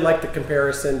really like the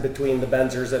comparison between the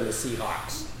Benzers and the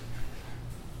Seahawks.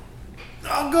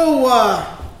 I'll go.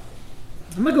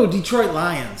 I'm gonna go Detroit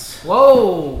Lions.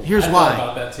 Whoa! Here's I why.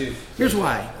 thought about that too. Here's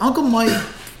why. Uncle Mike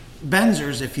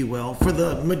Benzers, if you will, for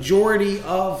the majority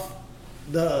of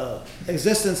the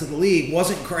existence of the league,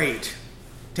 wasn't great,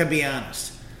 to be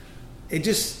honest. It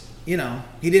just, he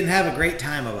didn't have a great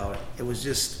time about it. It was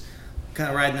just kind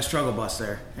of riding the struggle bus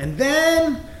there. And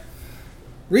then,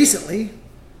 recently,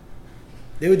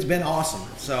 dude's been awesome.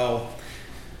 So,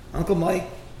 Uncle Mike,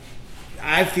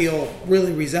 I feel,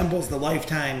 really resembles the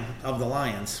lifetime of the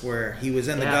Lions, where he was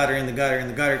in the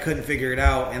gutter, couldn't figure it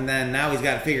out, and then now he's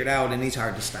got it figured out, and he's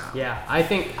hard to stop. Yeah, I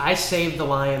think I saved the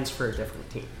Lions for a different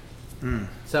team.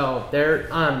 So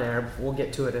they're on there. We'll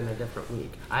get to it in a different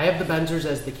week. I have the Benzers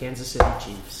as the Kansas City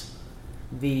Chiefs.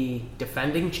 The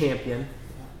defending champion,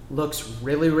 looks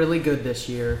really, really good this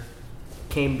year,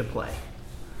 came to play.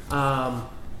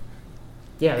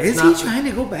 Is he trying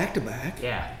to go back-to-back?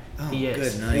 Yeah, Oh, he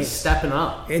is. good, nice. He's stepping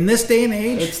up. In this day and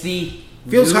age, It's the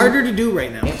feels new- harder to do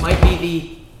right now. It might be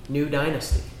the new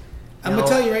dynasty. I'm going to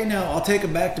tell you right now, I'll take a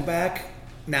back-to-back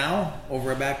now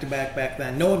over a back-to-back back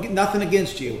then. No, nothing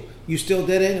against you. You still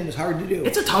did it, and it was hard to do.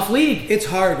 It's a tough league. It's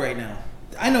hard right now.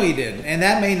 I know you did, and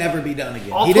that may never be done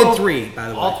again. All He 12 did 3, by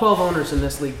the way. All 12 owners in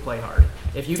this league play hard.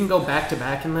 If you can go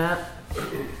back-to-back in that,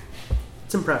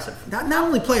 it's impressive. Not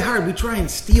only play hard, we try and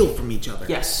steal from each other.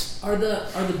 Yes. Are the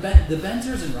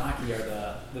Benzers and Rocky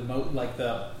are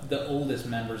the oldest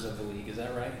members of the league? Is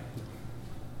that right?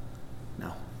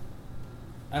 No.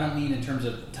 I don't mean in terms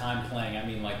of time playing. I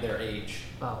mean like their age.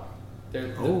 Oh.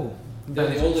 They're Oh.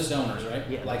 the oldest owners, right?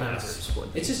 Yeah, like the Benzers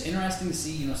would be. it's just interesting to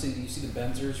see. You see the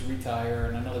Benzers retire,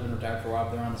 and I know they've been retired for a while.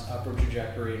 But they're on this upward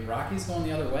trajectory, and Rocky's going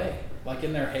the other way. Like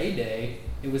in their heyday,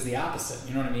 it was the opposite.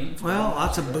 You know what I mean? Well,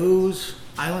 lots of booze,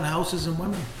 island houses, and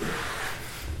women.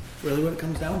 Really what it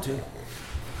comes down to.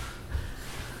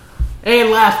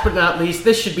 And last but not least,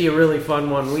 this should be a really fun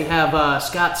one. We have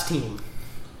Scott's team.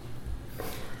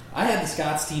 I had the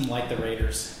Scots team like the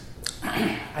Raiders.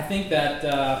 I think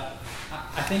that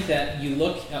you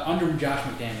look under Josh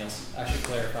McDaniels. I should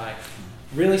clarify.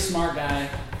 Really smart guy,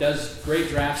 does great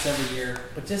drafts every year,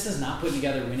 but just is not putting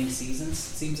together winning seasons.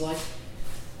 It seems like.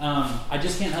 I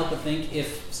just can't help but think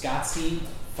if Scott's team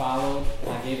followed,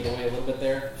 and I gave it away a little bit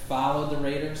there, followed the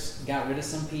Raiders, got rid of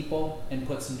some people, and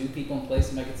put some new people in place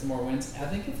to make it some more wins. I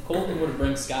think if Colton were to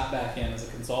bring Scott back in as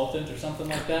a consultant or something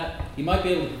like that, he might be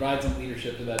able to provide some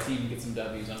leadership to that team and get some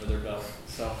W's under their belt.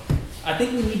 So I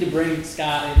think we need to bring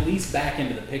Scott at least back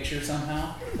into the picture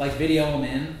somehow, like video him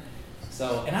in.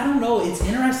 So, and I don't know, it's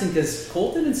interesting because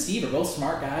Colton and Steve are both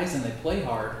smart guys and they play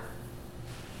hard.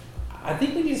 I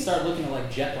think we need to start looking at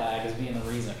like jet lag as being the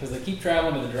reason because they keep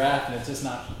traveling to the draft and it's just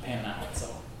not panning out. So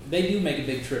they do make a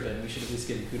big trip in. We should at least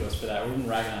give them kudos for that. We've been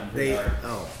ragging on them pretty hard.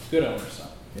 Good owners. So.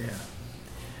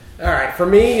 Yeah. All right, for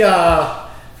me,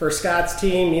 for Scott's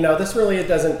team, this really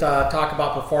doesn't talk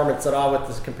about performance at all with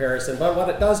this comparison, but what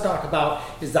it does talk about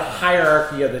is the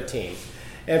hierarchy of the team.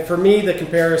 And for me, the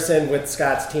comparison with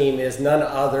Scott's team is none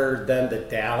other than the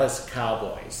Dallas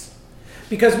Cowboys.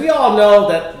 Because we all know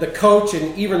that the coach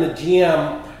and even the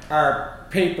GM are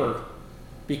paper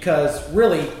because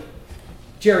really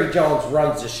Jerry Jones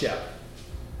runs the ship.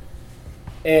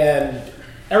 And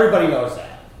everybody knows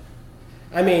that.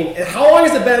 I mean, how long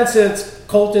has it been since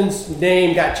Colton's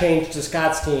name got changed to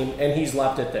Scott's team and he's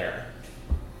left it there?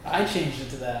 I changed it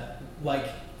to that like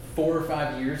 4 or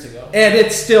 5 years ago. And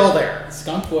it's still there.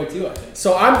 Skunk Boy too, I think.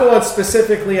 So I'm going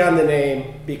specifically on the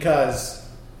name because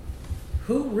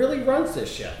who really runs this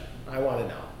ship? I want to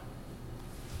know.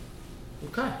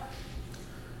 Okay.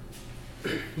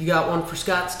 You got one for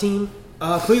Scott's team?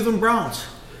 Cleveland Browns.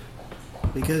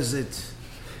 Because it's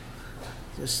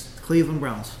just Cleveland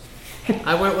Browns.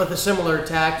 I went with a similar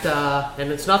tact,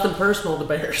 and it's nothing personal to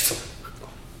Bears.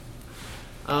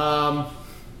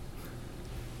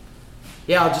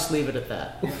 Yeah, I'll just leave it at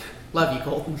that. Love you,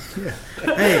 Colton. Yeah.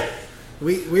 Hey,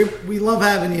 we love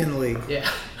having you in the league. Yeah.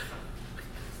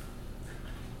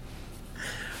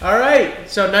 All right.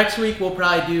 So next week we'll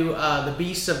probably do the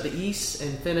Beasts of the East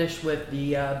and finish with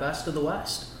the Best of the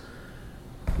West.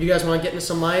 You guys want to get into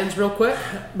some Lions real quick?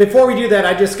 Before we do that,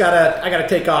 I gotta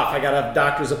take off. I got a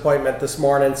doctor's appointment this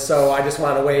morning, so I just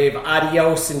want to wave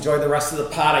adios. Enjoy the rest of the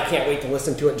pod. I can't wait to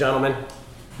listen to it, gentlemen.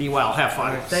 Be well. Have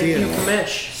fun. Thank you,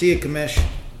 Kamish. See you, Kamish.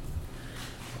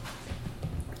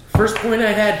 First point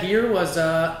I had here was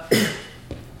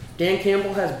Dan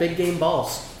Campbell has big game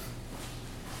balls.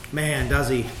 Man, does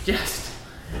he? Just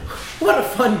what a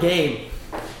fun game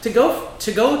to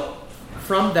go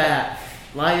from that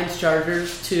Lions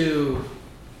Chargers to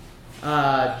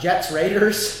Jets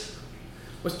Raiders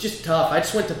was just tough. I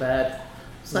just went to bed.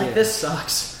 It's like this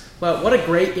sucks. But what a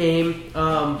great game.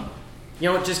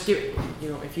 Just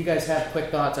if you guys have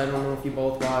quick thoughts, I don't know if you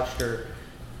both watched or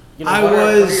what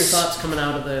are your thoughts coming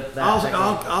out of that?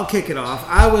 I'll kick it off.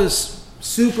 I was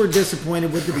super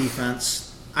disappointed with the defense.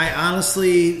 I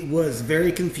honestly was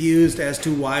very confused as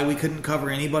to why we couldn't cover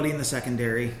anybody in the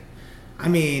secondary. I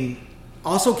mean,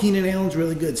 also Keenan Allen's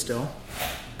really good still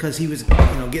because he was,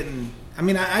 getting. I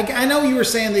mean, I know you were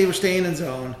saying they were staying in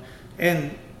zone,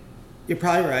 and you're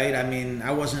probably right. I mean,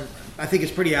 I think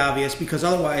it's pretty obvious because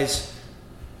otherwise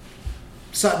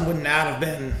Sutton would not have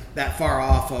been that far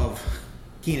off of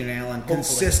Keenan Allen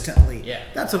consistently. Yeah,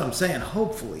 that's what I'm saying.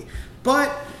 Hopefully,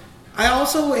 but. I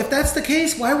also, if that's the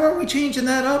case, why weren't we changing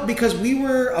that up? Because we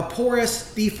were a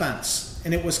porous defense,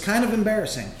 and it was kind of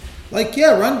embarrassing.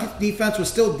 Run defense was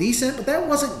still decent, but that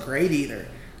wasn't great either.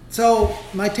 So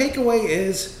my takeaway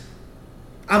is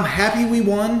I'm happy we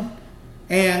won,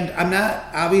 and I'm not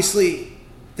obviously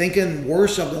thinking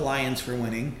worse of the Lions for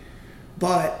winning,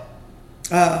 but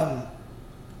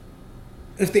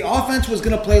if the offense was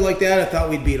going to play like that, I thought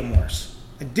we'd beat them worse.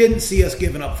 I didn't see us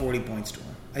giving up 40 points to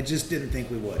them. I just didn't think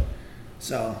we would.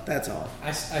 So, that's all.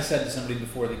 I said to somebody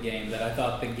before the game that I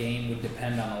thought the game would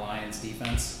depend on the Lions'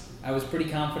 defense. I was pretty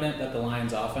confident that the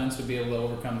Lions' offense would be able to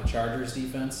overcome the Chargers'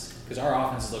 defense because our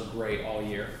offenses look great all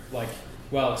year.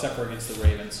 Except for against the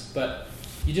Ravens. But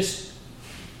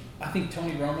I think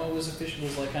Tony Romo was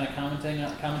kind of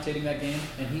commentating that game,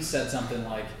 and he said something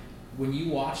like, when you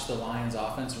watch the Lions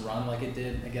offense run like it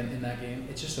did again in that game,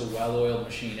 it's just a well-oiled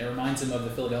machine. It reminds them of the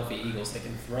Philadelphia Eagles. They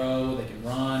can throw, they can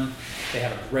run, they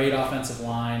have a great offensive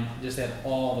line, they have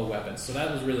all the weapons. So that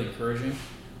was really encouraging.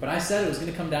 But I said it was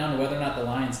going to come down to whether or not the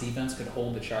Lions defense could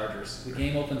hold the Chargers. The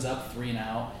game opens up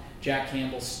 3-and-out. Jack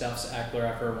Campbell stuffs Eckler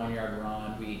after a 1-yard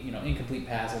run. Incomplete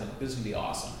pass. This is going to be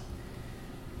awesome.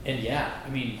 And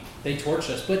they torched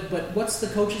us. But what's the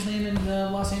coach's name in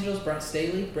Los Angeles? Brandon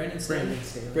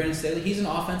Staley. He's an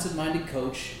offensive-minded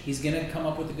coach. He's going to come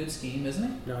up with a good scheme, isn't he?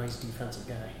 No, he's a defensive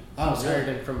guy. Oh,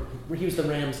 he was the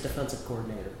Rams' defensive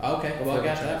coordinator. Okay, well, I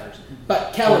got that.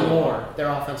 But Kellen Moore, their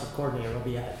offensive coordinator, will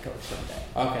be a head coach someday.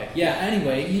 Okay, yeah.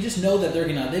 Anyway, you just know that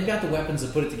they've got the weapons to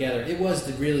put it together. It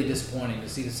was really disappointing to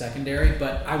see the secondary,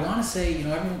 but I want to say,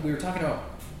 we were talking about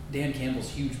Dan Campbell's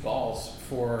huge balls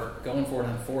for going for it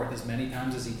on fourth as many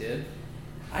times as he did.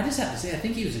 I just have to say, I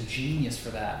think he was a genius for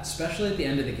that, especially at the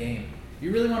end of the game.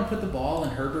 You really want to put the ball in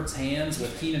Herbert's hands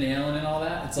with Keenan Allen and all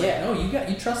that? It's no,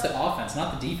 you trust the offense,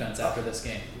 not the defense after this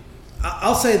game.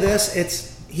 I'll say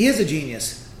this, he is a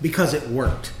genius because it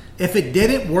worked. If it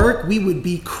didn't work, we would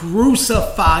be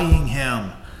crucifying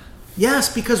him.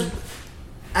 Yes, because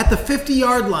at the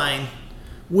 50-yard line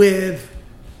with,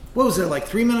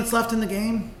 3 minutes left in the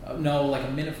game? No, like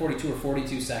a minute 42 or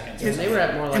 42 seconds. And they were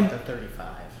at more like the 35.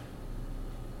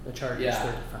 The Chargers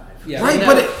 35. Yeah.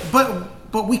 Right,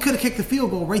 but we could have kicked the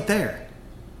field goal right there.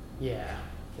 Yeah.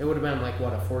 It would have been like,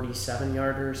 a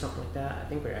 47-yarder or something like that. I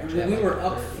think we were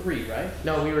up 3, right?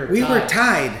 No, we were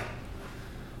tied.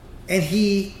 And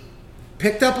he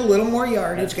picked up a little more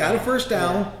yardage, got a first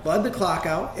down, bled the clock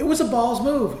out. It was a balls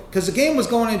move because the game was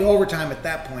going into overtime at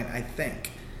that point, I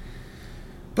think.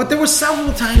 But there were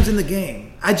several times in the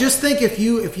game. I just think if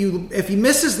he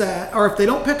misses that, or if they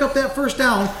don't pick up that first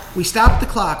down, we stop the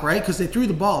clock, right? Because they threw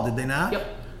the ball, did they not? Yep,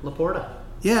 Laporta.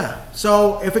 Yeah.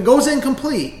 So if it goes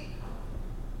incomplete,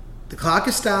 the clock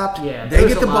is stopped. Yeah, they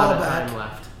get the a ball lot of back, time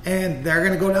left. and they're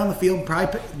going to go down the field and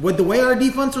probably with the way our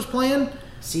defense was playing.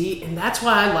 See, and that's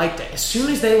why I liked it. As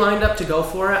soon as they lined up to go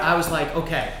for it, I was like,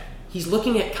 okay, he's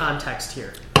looking at context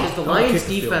here. Because the Lions'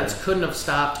 defense couldn't have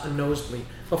stopped a nosebleed.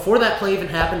 Before that play even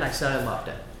happened, I said I loved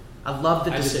it. I loved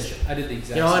the decision. I did the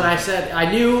exact same. And I thing. said,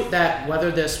 I knew that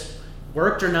whether this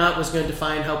worked or not was going to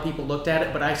define how people looked at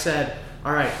it, but I said,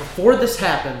 all right, before this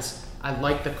happens, I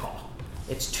like the call.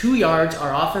 It's 2 yards.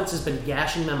 Our offense has been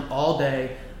gashing them all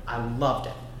day. I loved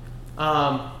it.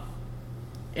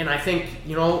 And I think,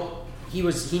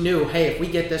 he knew, hey, if we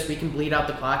get this, we can bleed out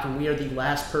the clock, and we are the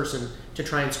last person to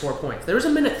try and score points. There was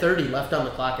 1:30 left on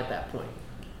the clock at that point,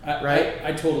 right?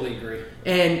 I totally agree.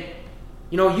 And,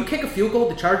 you kick a field goal,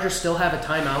 the Chargers still have a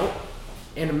timeout,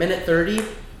 and 1:30,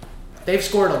 they've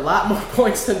scored a lot more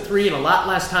points than 3 in a lot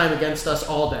less time against us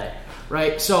all day,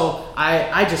 right? So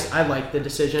I like the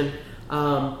decision.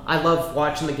 I love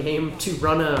watching the game. To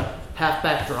run a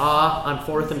halfback draw on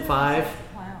 4th and 5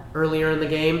 earlier in the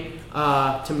game,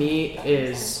 to me,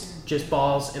 is just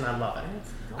balls, and I love it.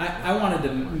 I wanted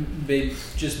to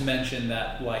just mention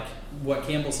that, like, what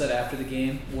Campbell said after the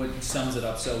game, what sums it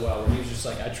up so well, where he was just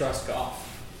like, I trust Goff.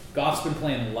 Goff's been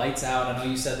playing lights out. I know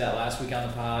you said that last week on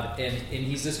the pod, and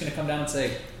he's just going to come down and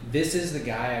say, this is the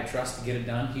guy I trust to get it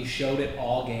done. He showed it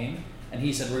all game, and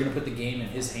he said, we're going to put the game in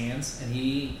his hands, and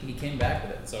he came back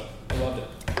with it, so I loved it.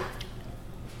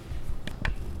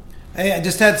 Hey, I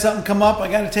just had something come up. I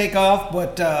got to take off,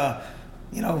 but,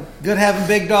 good having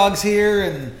big dogs here.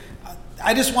 And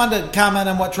I just wanted to comment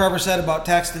on what Trevor said about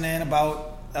texting in about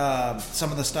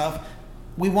some of the stuff.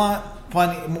 We want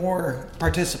plenty more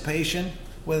participation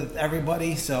with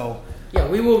everybody, so... Yeah,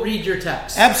 we will read your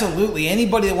text. Absolutely.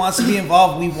 Anybody that wants to be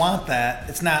involved, we want that.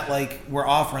 It's not like we're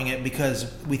offering it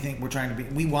because we think we're trying to be...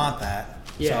 We want that.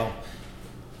 Yeah. So.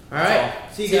 All right.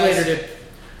 See you later, dude.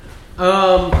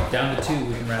 Down to 2,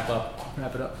 we can wrap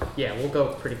it up. Yeah, we'll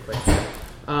go pretty quick.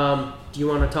 Do you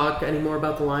want to talk any more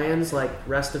about the Lions, like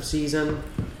rest of season?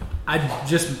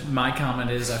 My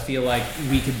comment is I feel like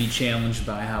we could be challenged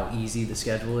by how easy the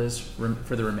schedule is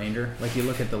for the remainder. Like, you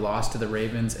look at the loss to the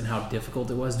Ravens and how difficult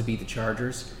it was to beat the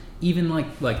Chargers. Even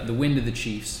like the win to the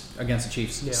Chiefs, against the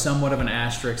Chiefs, somewhat of an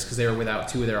asterisk because they were without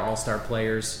 2 of their all-star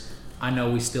players. I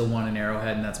know we still won an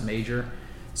Arrowhead, and that's major.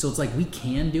 So it's like we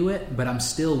can do it, but I'm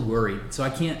still worried. So I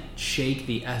can't shake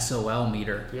the SOL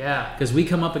meter. Yeah. Because we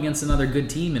come up against another good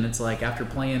team, and it's like after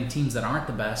playing teams that aren't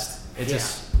the best,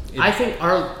 I think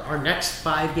our next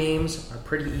 5 games are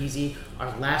pretty easy.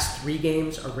 Our last 3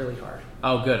 games are really hard.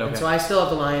 Oh, good. Okay. And so I still have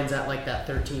the Lions at like that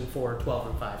 13-4,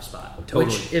 12-5 spot, totally.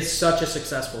 Which is such a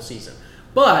successful season.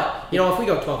 But if we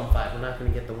go 12-5, we're not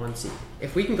going to get the 1 seed.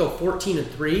 If we can go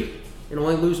 14-3 and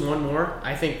only lose 1 more,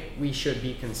 I think we should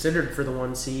be considered for the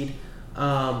 1 seed.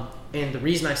 And the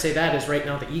reason I say that is right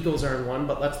now the Eagles are in 1,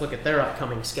 but let's look at their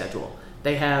upcoming schedule.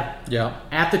 They have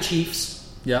at the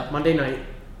Chiefs Monday night,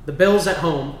 the Bills at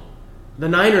home, the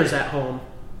Niners at home,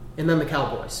 and then the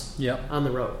Cowboys on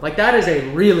the road. Like, that is a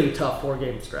really tough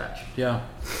 4-game stretch. Yeah.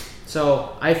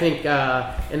 So I think,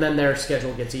 and then their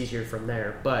schedule gets easier from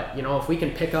there. But, if we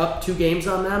can pick up 2 games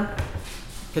on them,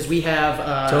 because we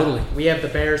have we have the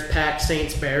Bears, Pack,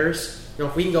 Saints, Bears.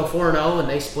 If we can go 4-0 and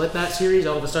they split that series,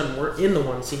 all of a sudden we're in the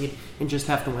 1 seed and just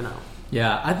have to win out.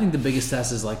 Yeah, I think the biggest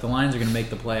test is like the Lions are going to make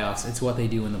the playoffs. It's what they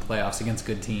do in the playoffs against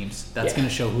good teams. That's going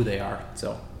to show who they are.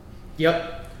 So.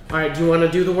 Yep. All right. Do you want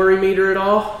to do the worry meter at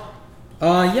all?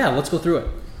 Yeah. Let's go through it.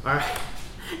 All right.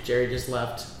 Jerry just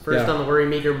left. First on the worry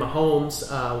meter, Mahomes,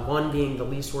 1 being the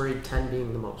least worried, 10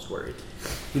 being the most worried.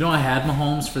 I had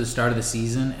Mahomes for the start of the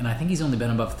season, and I think he's only been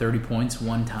above 30 points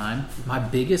 1 time. My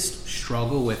biggest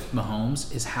struggle with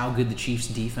Mahomes is how good the Chiefs'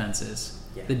 defense is.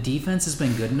 Yeah. The defense has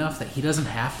been good enough that he doesn't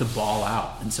have to ball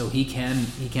out, and so he can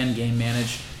game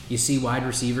manage. You see wide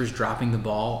receivers dropping the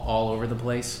ball all over the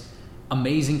place.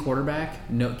 Amazing quarterback,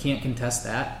 no, can't contest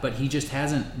that, but he just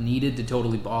hasn't needed to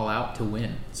totally ball out to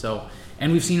win. So,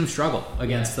 and we've seen him struggle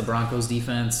against the Broncos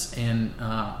defense, and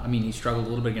he struggled a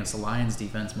little bit against the Lions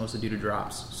defense, mostly due to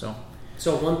drops. So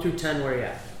 1 through 10, where are you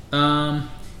at?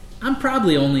 I'm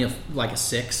probably only a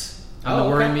 6 on the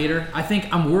worry meter. I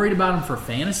think I'm worried about him for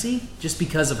fantasy just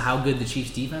because of how good the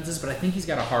Chiefs defense is, but I think he's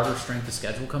got a harder strength of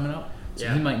schedule coming up, so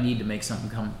he might need to make something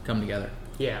come together.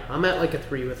 Yeah, I'm at like a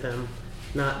 3 with him.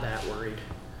 Not that worried.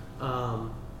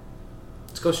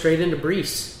 Let's go straight into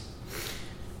Brees.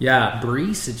 Yeah,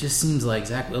 Breece, it just seems like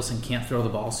Zach Wilson can't throw the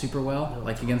ball super well,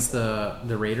 like against the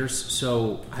Raiders.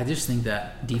 So I just think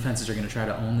that defenses are going to try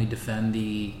to only defend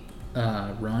the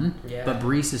run. Yeah. But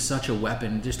Breece is such a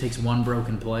weapon. It just takes one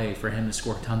broken play for him to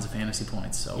score tons of fantasy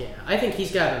points. So yeah, I think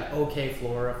he's got an okay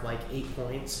floor of like 8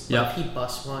 points. But Yep. if he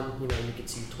busts one, you could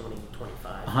see 20,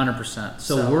 25. 100%.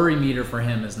 So So- worry meter for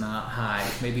him is not high.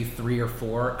 Maybe 3 or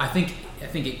 4. I think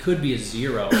it could be a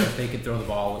 0 if they could throw the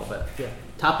ball a little bit. Yeah.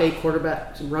 Top 8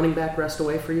 quarterback, running back rest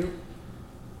away for you?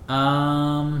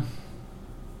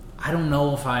 I don't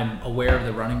know if I'm aware of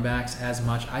the running backs as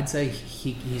much. I'd say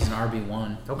he's an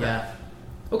RB1. Okay. Yeah.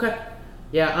 Okay.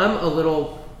 Yeah, I'm a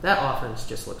little. That offense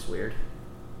just looks weird.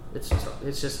 It's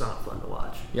just not fun to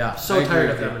watch. Yeah, So I tired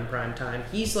agree of with him you. in prime time.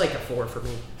 He's like a 4 for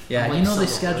me. Yeah, I'm they like somewhat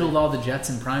scheduled worried. all the Jets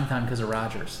in primetime because of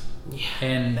Rodgers. Yeah.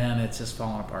 And then it's just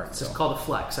falling apart. It's So called a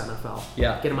flex NFL.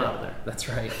 yeah, Get him yeah, out of there. That's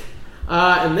right.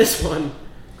 And this one,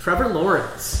 Trevor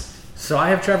Lawrence. So I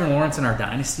have Trevor Lawrence in our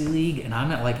dynasty league, and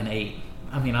I'm at like an 8.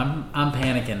 I mean, I'm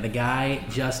panicking. The guy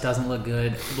just doesn't look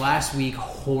good. Last week,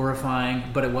 horrifying,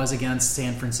 but it was against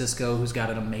San Francisco, who's got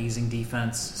an amazing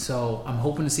defense. So I'm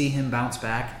hoping to see him bounce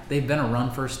back. They've been a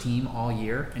run-first team all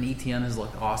year, and ETN has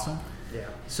looked awesome. Yeah.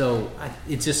 So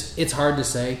it's hard to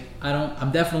say. I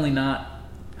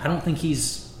don't think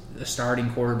he's a starting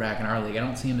quarterback in our league. I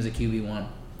don't see him as a QB1.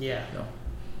 Yeah. So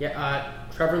Yeah.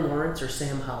 Trevor Lawrence or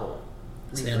Sam Howell?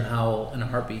 Sam Howell in a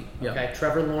heartbeat. Yep. Okay.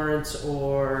 Trevor Lawrence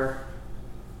or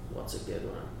what's a good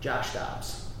one? Josh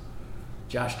Dobbs.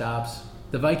 Josh Dobbs.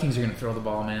 The Vikings are going to throw the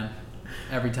ball, man,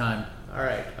 every time. All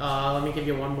right. Let me give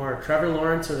you one more. Trevor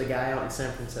Lawrence or the guy out in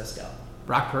San Francisco?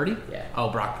 Brock Purdy? Yeah. Oh,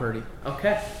 Brock Purdy.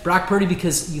 Okay. Brock Purdy,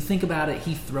 because you think about it,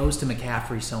 he throws to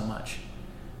McCaffrey so much.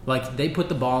 Like, they put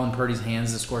the ball in Purdy's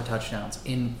hands to score touchdowns.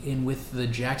 In with the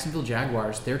Jacksonville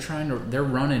Jaguars, they're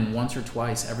running once or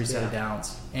twice every set of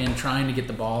downs and trying to get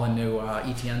the ball into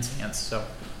ETN's hands. So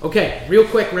Okay. Real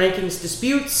quick rankings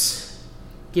disputes.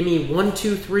 Give me 1,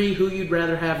 2, 3. Who you'd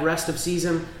rather have rest of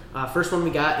season? First one we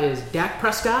got is Dak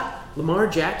Prescott, Lamar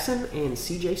Jackson, and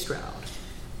C.J. Stroud.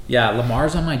 yeah,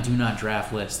 Lamar's on my do not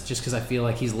draft list just because I feel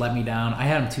like he's let me down. I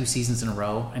had him 2 seasons in a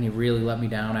row, and he really let me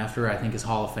down after I think his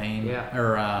Hall of Fame,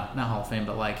 or not Hall of Fame,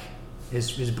 but like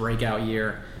his breakout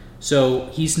year. So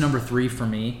he's number 3 for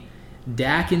me.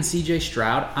 Dak and C.J.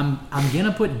 Stroud. I'm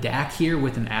gonna put Dak here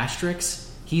with an asterisk.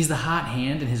 He's the hot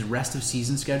hand, and his rest of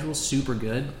season schedule is super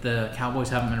good. The Cowboys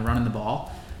haven't been running the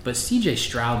ball. But C.J.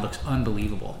 Stroud looks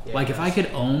unbelievable. Yeah, like, if I could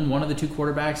own one of the 2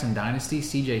 quarterbacks in Dynasty,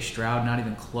 C.J. Stroud, not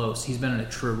even close. He's been a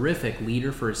terrific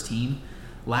leader for his team.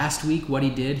 Last week, what he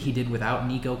did without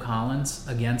Nico Collins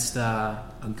against a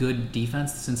good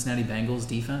defense, the Cincinnati Bengals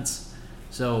defense.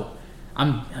 So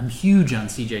I'm huge on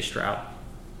C.J. Stroud.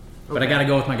 But I got to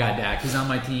go with my guy, Dak. He's on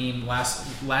my team.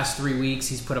 Last 3 weeks,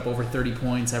 he's put up over 30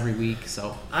 points every week.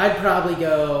 So I'd probably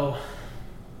go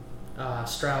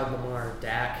Stroud, Lamar,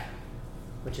 Dak,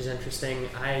 which is interesting.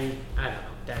 I don't know.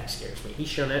 Dak scares me. He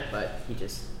shouldn't, but he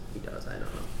does. I don't know.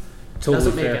 Totally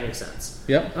Doesn't make fair. any sense.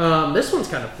 Yep. This one's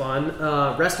kind of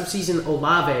fun. Rest of season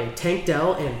Olave, Tank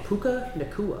Dell, and Puka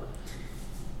Nacua.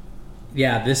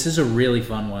 Yeah, this is a really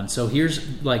fun one. So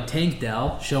here's like Tank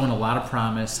Dell showing a lot of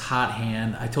promise, hot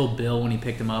hand. I told Bill when he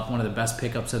picked him up, one of the best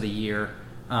pickups of the year.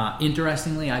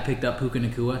 Interestingly, I picked up Puka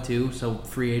Nacua too, so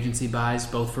free agency buys,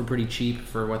 both for pretty cheap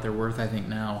for what they're worth, I think,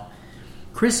 now.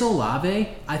 Chris Olave,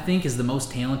 I think, is the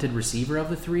most talented receiver of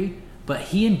the 3, but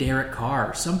he and Derek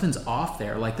Carr, something's off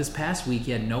there. Like this past week,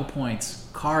 he had no points.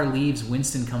 Carr leaves,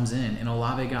 Winston comes in, and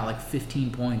Olave got like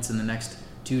 15 points in the next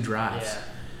 2 drives. Yeah.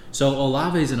 So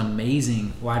Olave is an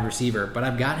amazing wide receiver, but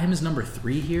I've got him as number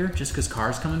 3 here just because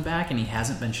Carr's coming back and he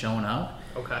hasn't been showing up.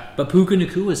 Okay. But Puka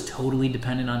Nacua is totally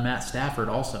dependent on Matt Stafford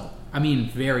also. I mean,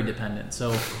 very dependent.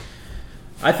 So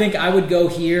I think I would go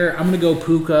here. I'm going to go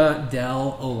Puka,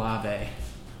 Dell, Olave.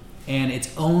 And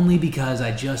it's only because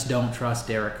I just don't trust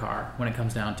Derek Carr when it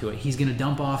comes down to it. He's going to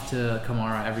dump off to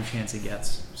Kamara every chance he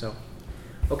gets. So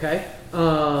Okay.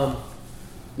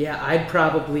 Yeah, I'd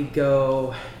probably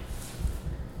go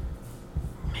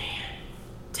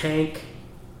Tank,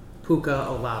 Puka,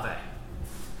 Olave.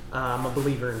 I'm a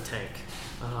believer in Tank.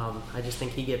 I just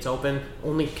think he gets open.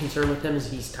 Only concern with him is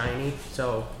he's tiny,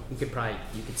 so you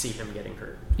could see him getting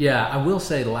hurt. yeah, I will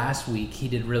say last week he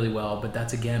did really well, but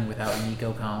that's again without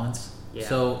Nico Collins. Yeah.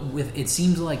 So it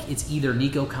seems like it's either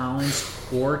Nico Collins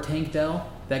or Tank Dell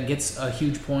that gets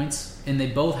huge points, and they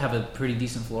both have a pretty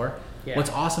decent floor. Yeah.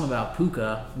 What's awesome about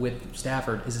Puka with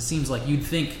Stafford is it seems like you'd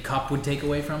think Kupp would take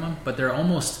away from him, but they're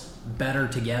almost better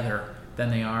together than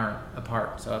they are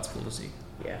apart. So that's cool to see.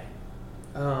 Yeah.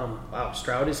 Wow,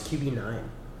 Stroud is QB9.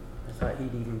 I thought he'd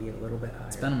even be a little bit higher.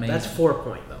 It's been amazing. That's 4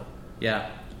 point though. Yeah.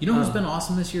 You know who's been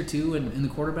awesome this year, too, in the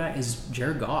quarterback is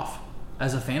Jared Goff.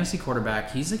 As a fantasy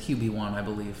quarterback, he's a QB1, I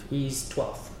believe. He's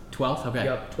 12th. 12th? Okay.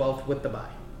 Yep, 12th with the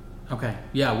bye. Okay.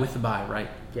 Yeah, with the bye, right.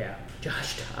 Yeah.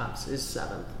 Josh Dobbs is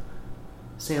 7th.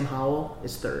 Sam Howell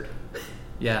is 3rd.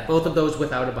 Yeah. Both of those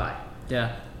without a bye.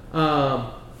 Yeah.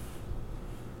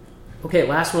 Okay,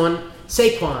 last one.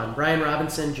 Saquon, Brian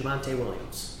Robinson, Javonte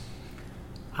Williams.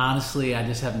 Honestly, I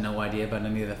just have no idea about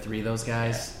any of the three of those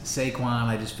guys. Saquon,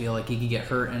 I just feel like he could get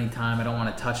hurt anytime. I don't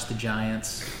want to touch the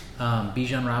Giants.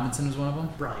 Bijan Robinson was one of them.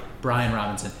 Brian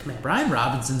Robinson. Brian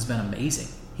Robinson's been amazing.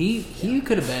 He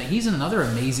could have been. He's another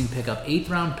amazing pickup. 8th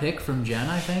round pick from Jen,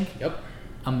 I think. Yep.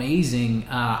 Amazing.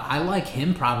 I like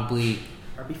him probably.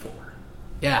 RB4.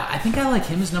 Yeah, I think I like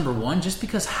him as number 1 just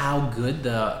because how good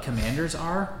the Commanders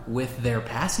are with their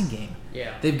passing game.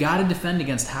 Yeah. They've got to defend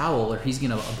against Howell or he's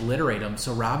going to obliterate him.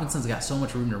 So Robinson's got so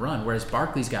much room to run, whereas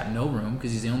Barkley's got no room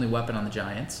because he's the only weapon on the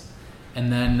Giants.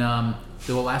 And then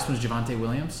the last one is Javonte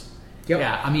Williams. Yep.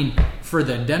 Yeah, I mean, for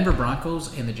the Denver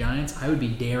Broncos and the Giants, I would be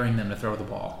daring them to throw the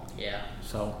ball. Yeah.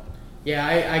 So. Yeah,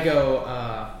 I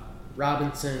go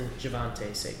Robinson,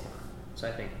 Javonte, Saquon. So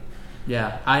I think.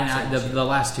 Yeah, the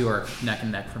last two are neck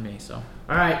and neck for me. So.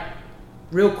 All right,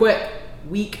 real quick,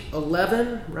 week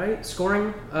 11, right?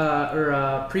 Scoring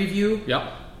preview.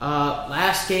 Yep.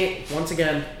 Last game, once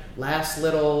again, last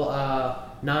little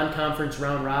non-conference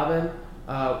round robin.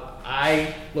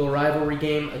 Little rivalry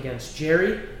game against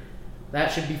Jerry.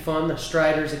 That should be fun. The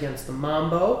Striders against the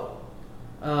Mambo.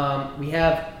 We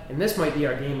have, and this might be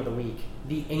our game of the week,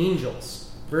 the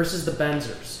Angels versus the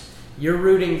Benzers. You're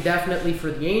rooting definitely for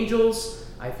the Angels.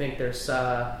 I think there's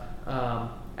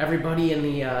everybody in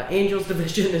the Angels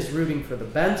division is rooting for the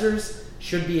Benzers.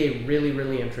 Should be a really,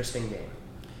 really interesting game.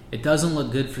 It doesn't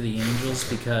look good for the Angels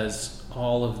because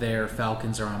all of their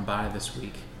Falcons are on bye this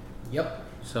week. Yep.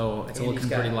 So it's looking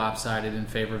pretty lopsided in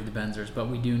favor of the Benzers, but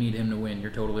we do need him to win.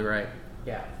 You're totally right.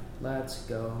 Yeah. Let's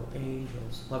go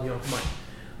Angels. Love you, Uncle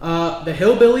Mike. The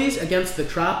Hillbillies against the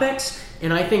Tropics,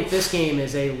 and I think this game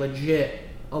is a legit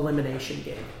elimination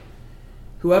game.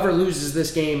 Whoever loses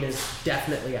this game is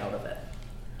definitely out of it.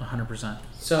 100%.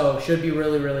 So should be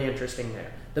really, really interesting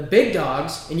there. The Big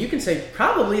Dogs, and you can say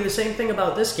probably the same thing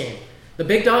about this game. The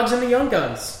Big Dogs and the Young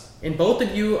Guns, and both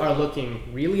of you are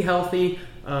looking really healthy.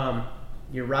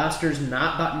 Your roster's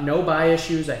no bye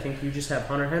issues. I think you just have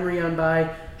Hunter Henry on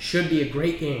bye. Should be a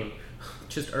great game.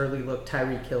 Just early look,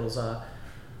 Tyreek Hill's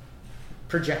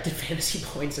projected fantasy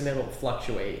points, and it'll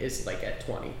fluctuate. Is like at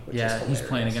 20. Which is he's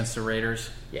playing against the Raiders.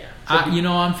 Yeah.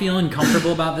 I'm feeling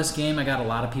comfortable about this game. I got a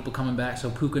lot of people coming back. So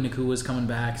Puka Nakua's coming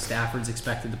back. Stafford's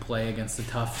expected to play against the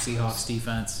tough Seahawks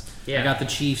defense. Yeah. I got the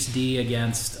Chiefs D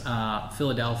against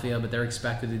Philadelphia, but they're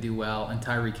expected to do well. And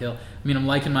Tyreek Hill. I mean, I'm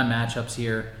liking my matchups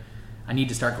here. I need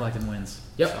to start collecting wins.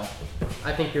 Yep. So.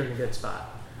 I think you're in a good spot.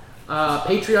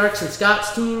 Patriarchs and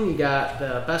Scott's team, you got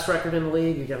the best record in the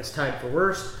league. You got us tied for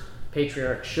worst.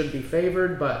 Patriarchs should be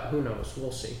favored, but who knows?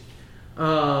 We'll see.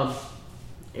 And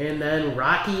then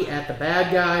Rocky at the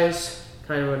Bad Guys,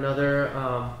 kind of another,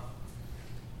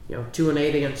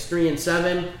 2-8 against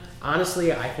 3-7.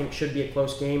 Honestly, I think should be a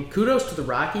close game. Kudos to the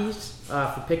Rockies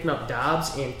for picking up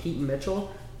Dobbs and Keaton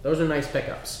Mitchell. Those are nice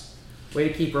pickups. Way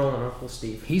to keep rolling, Uncle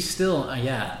Steve. He's still, I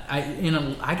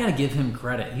got to give him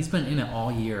credit. He's been in it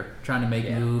all year, trying to make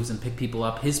moves and pick people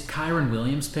up. His Kyron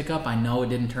Williams pickup, I know it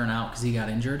didn't turn out because he got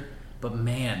injured, but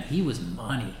man, he was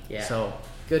money. Yeah. So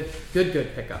good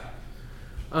pickup.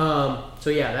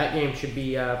 That game should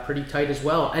be pretty tight as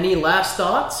well. Any last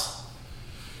thoughts?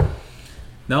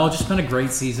 No, just been a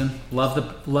great season. Love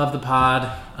the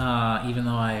pod, even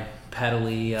though I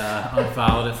pettily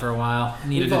unfollowed it for a while.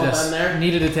 Needed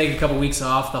to take a couple weeks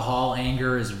off. The Hall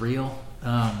anger is real.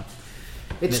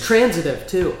 It's transitive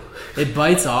too. It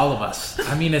bites all of us.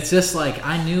 I mean, it's just like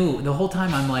I knew the whole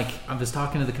time. I was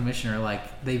talking to the commissioner.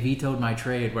 Like they vetoed my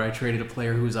trade where I traded a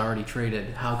player who was already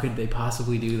traded. How could they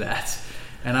possibly do that?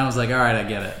 And I was like, all right, I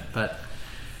get it. But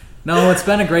no, it's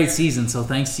been a great season. So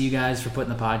thanks to you guys for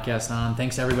putting the podcast on.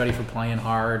 Thanks to everybody for playing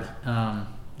hard.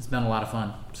 It's been a lot of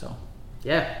fun. So.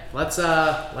 Yeah, let's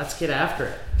get after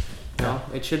it.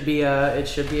 It should be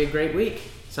a great week.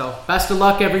 So best of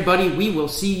luck, everybody. We will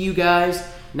see you guys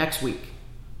next week.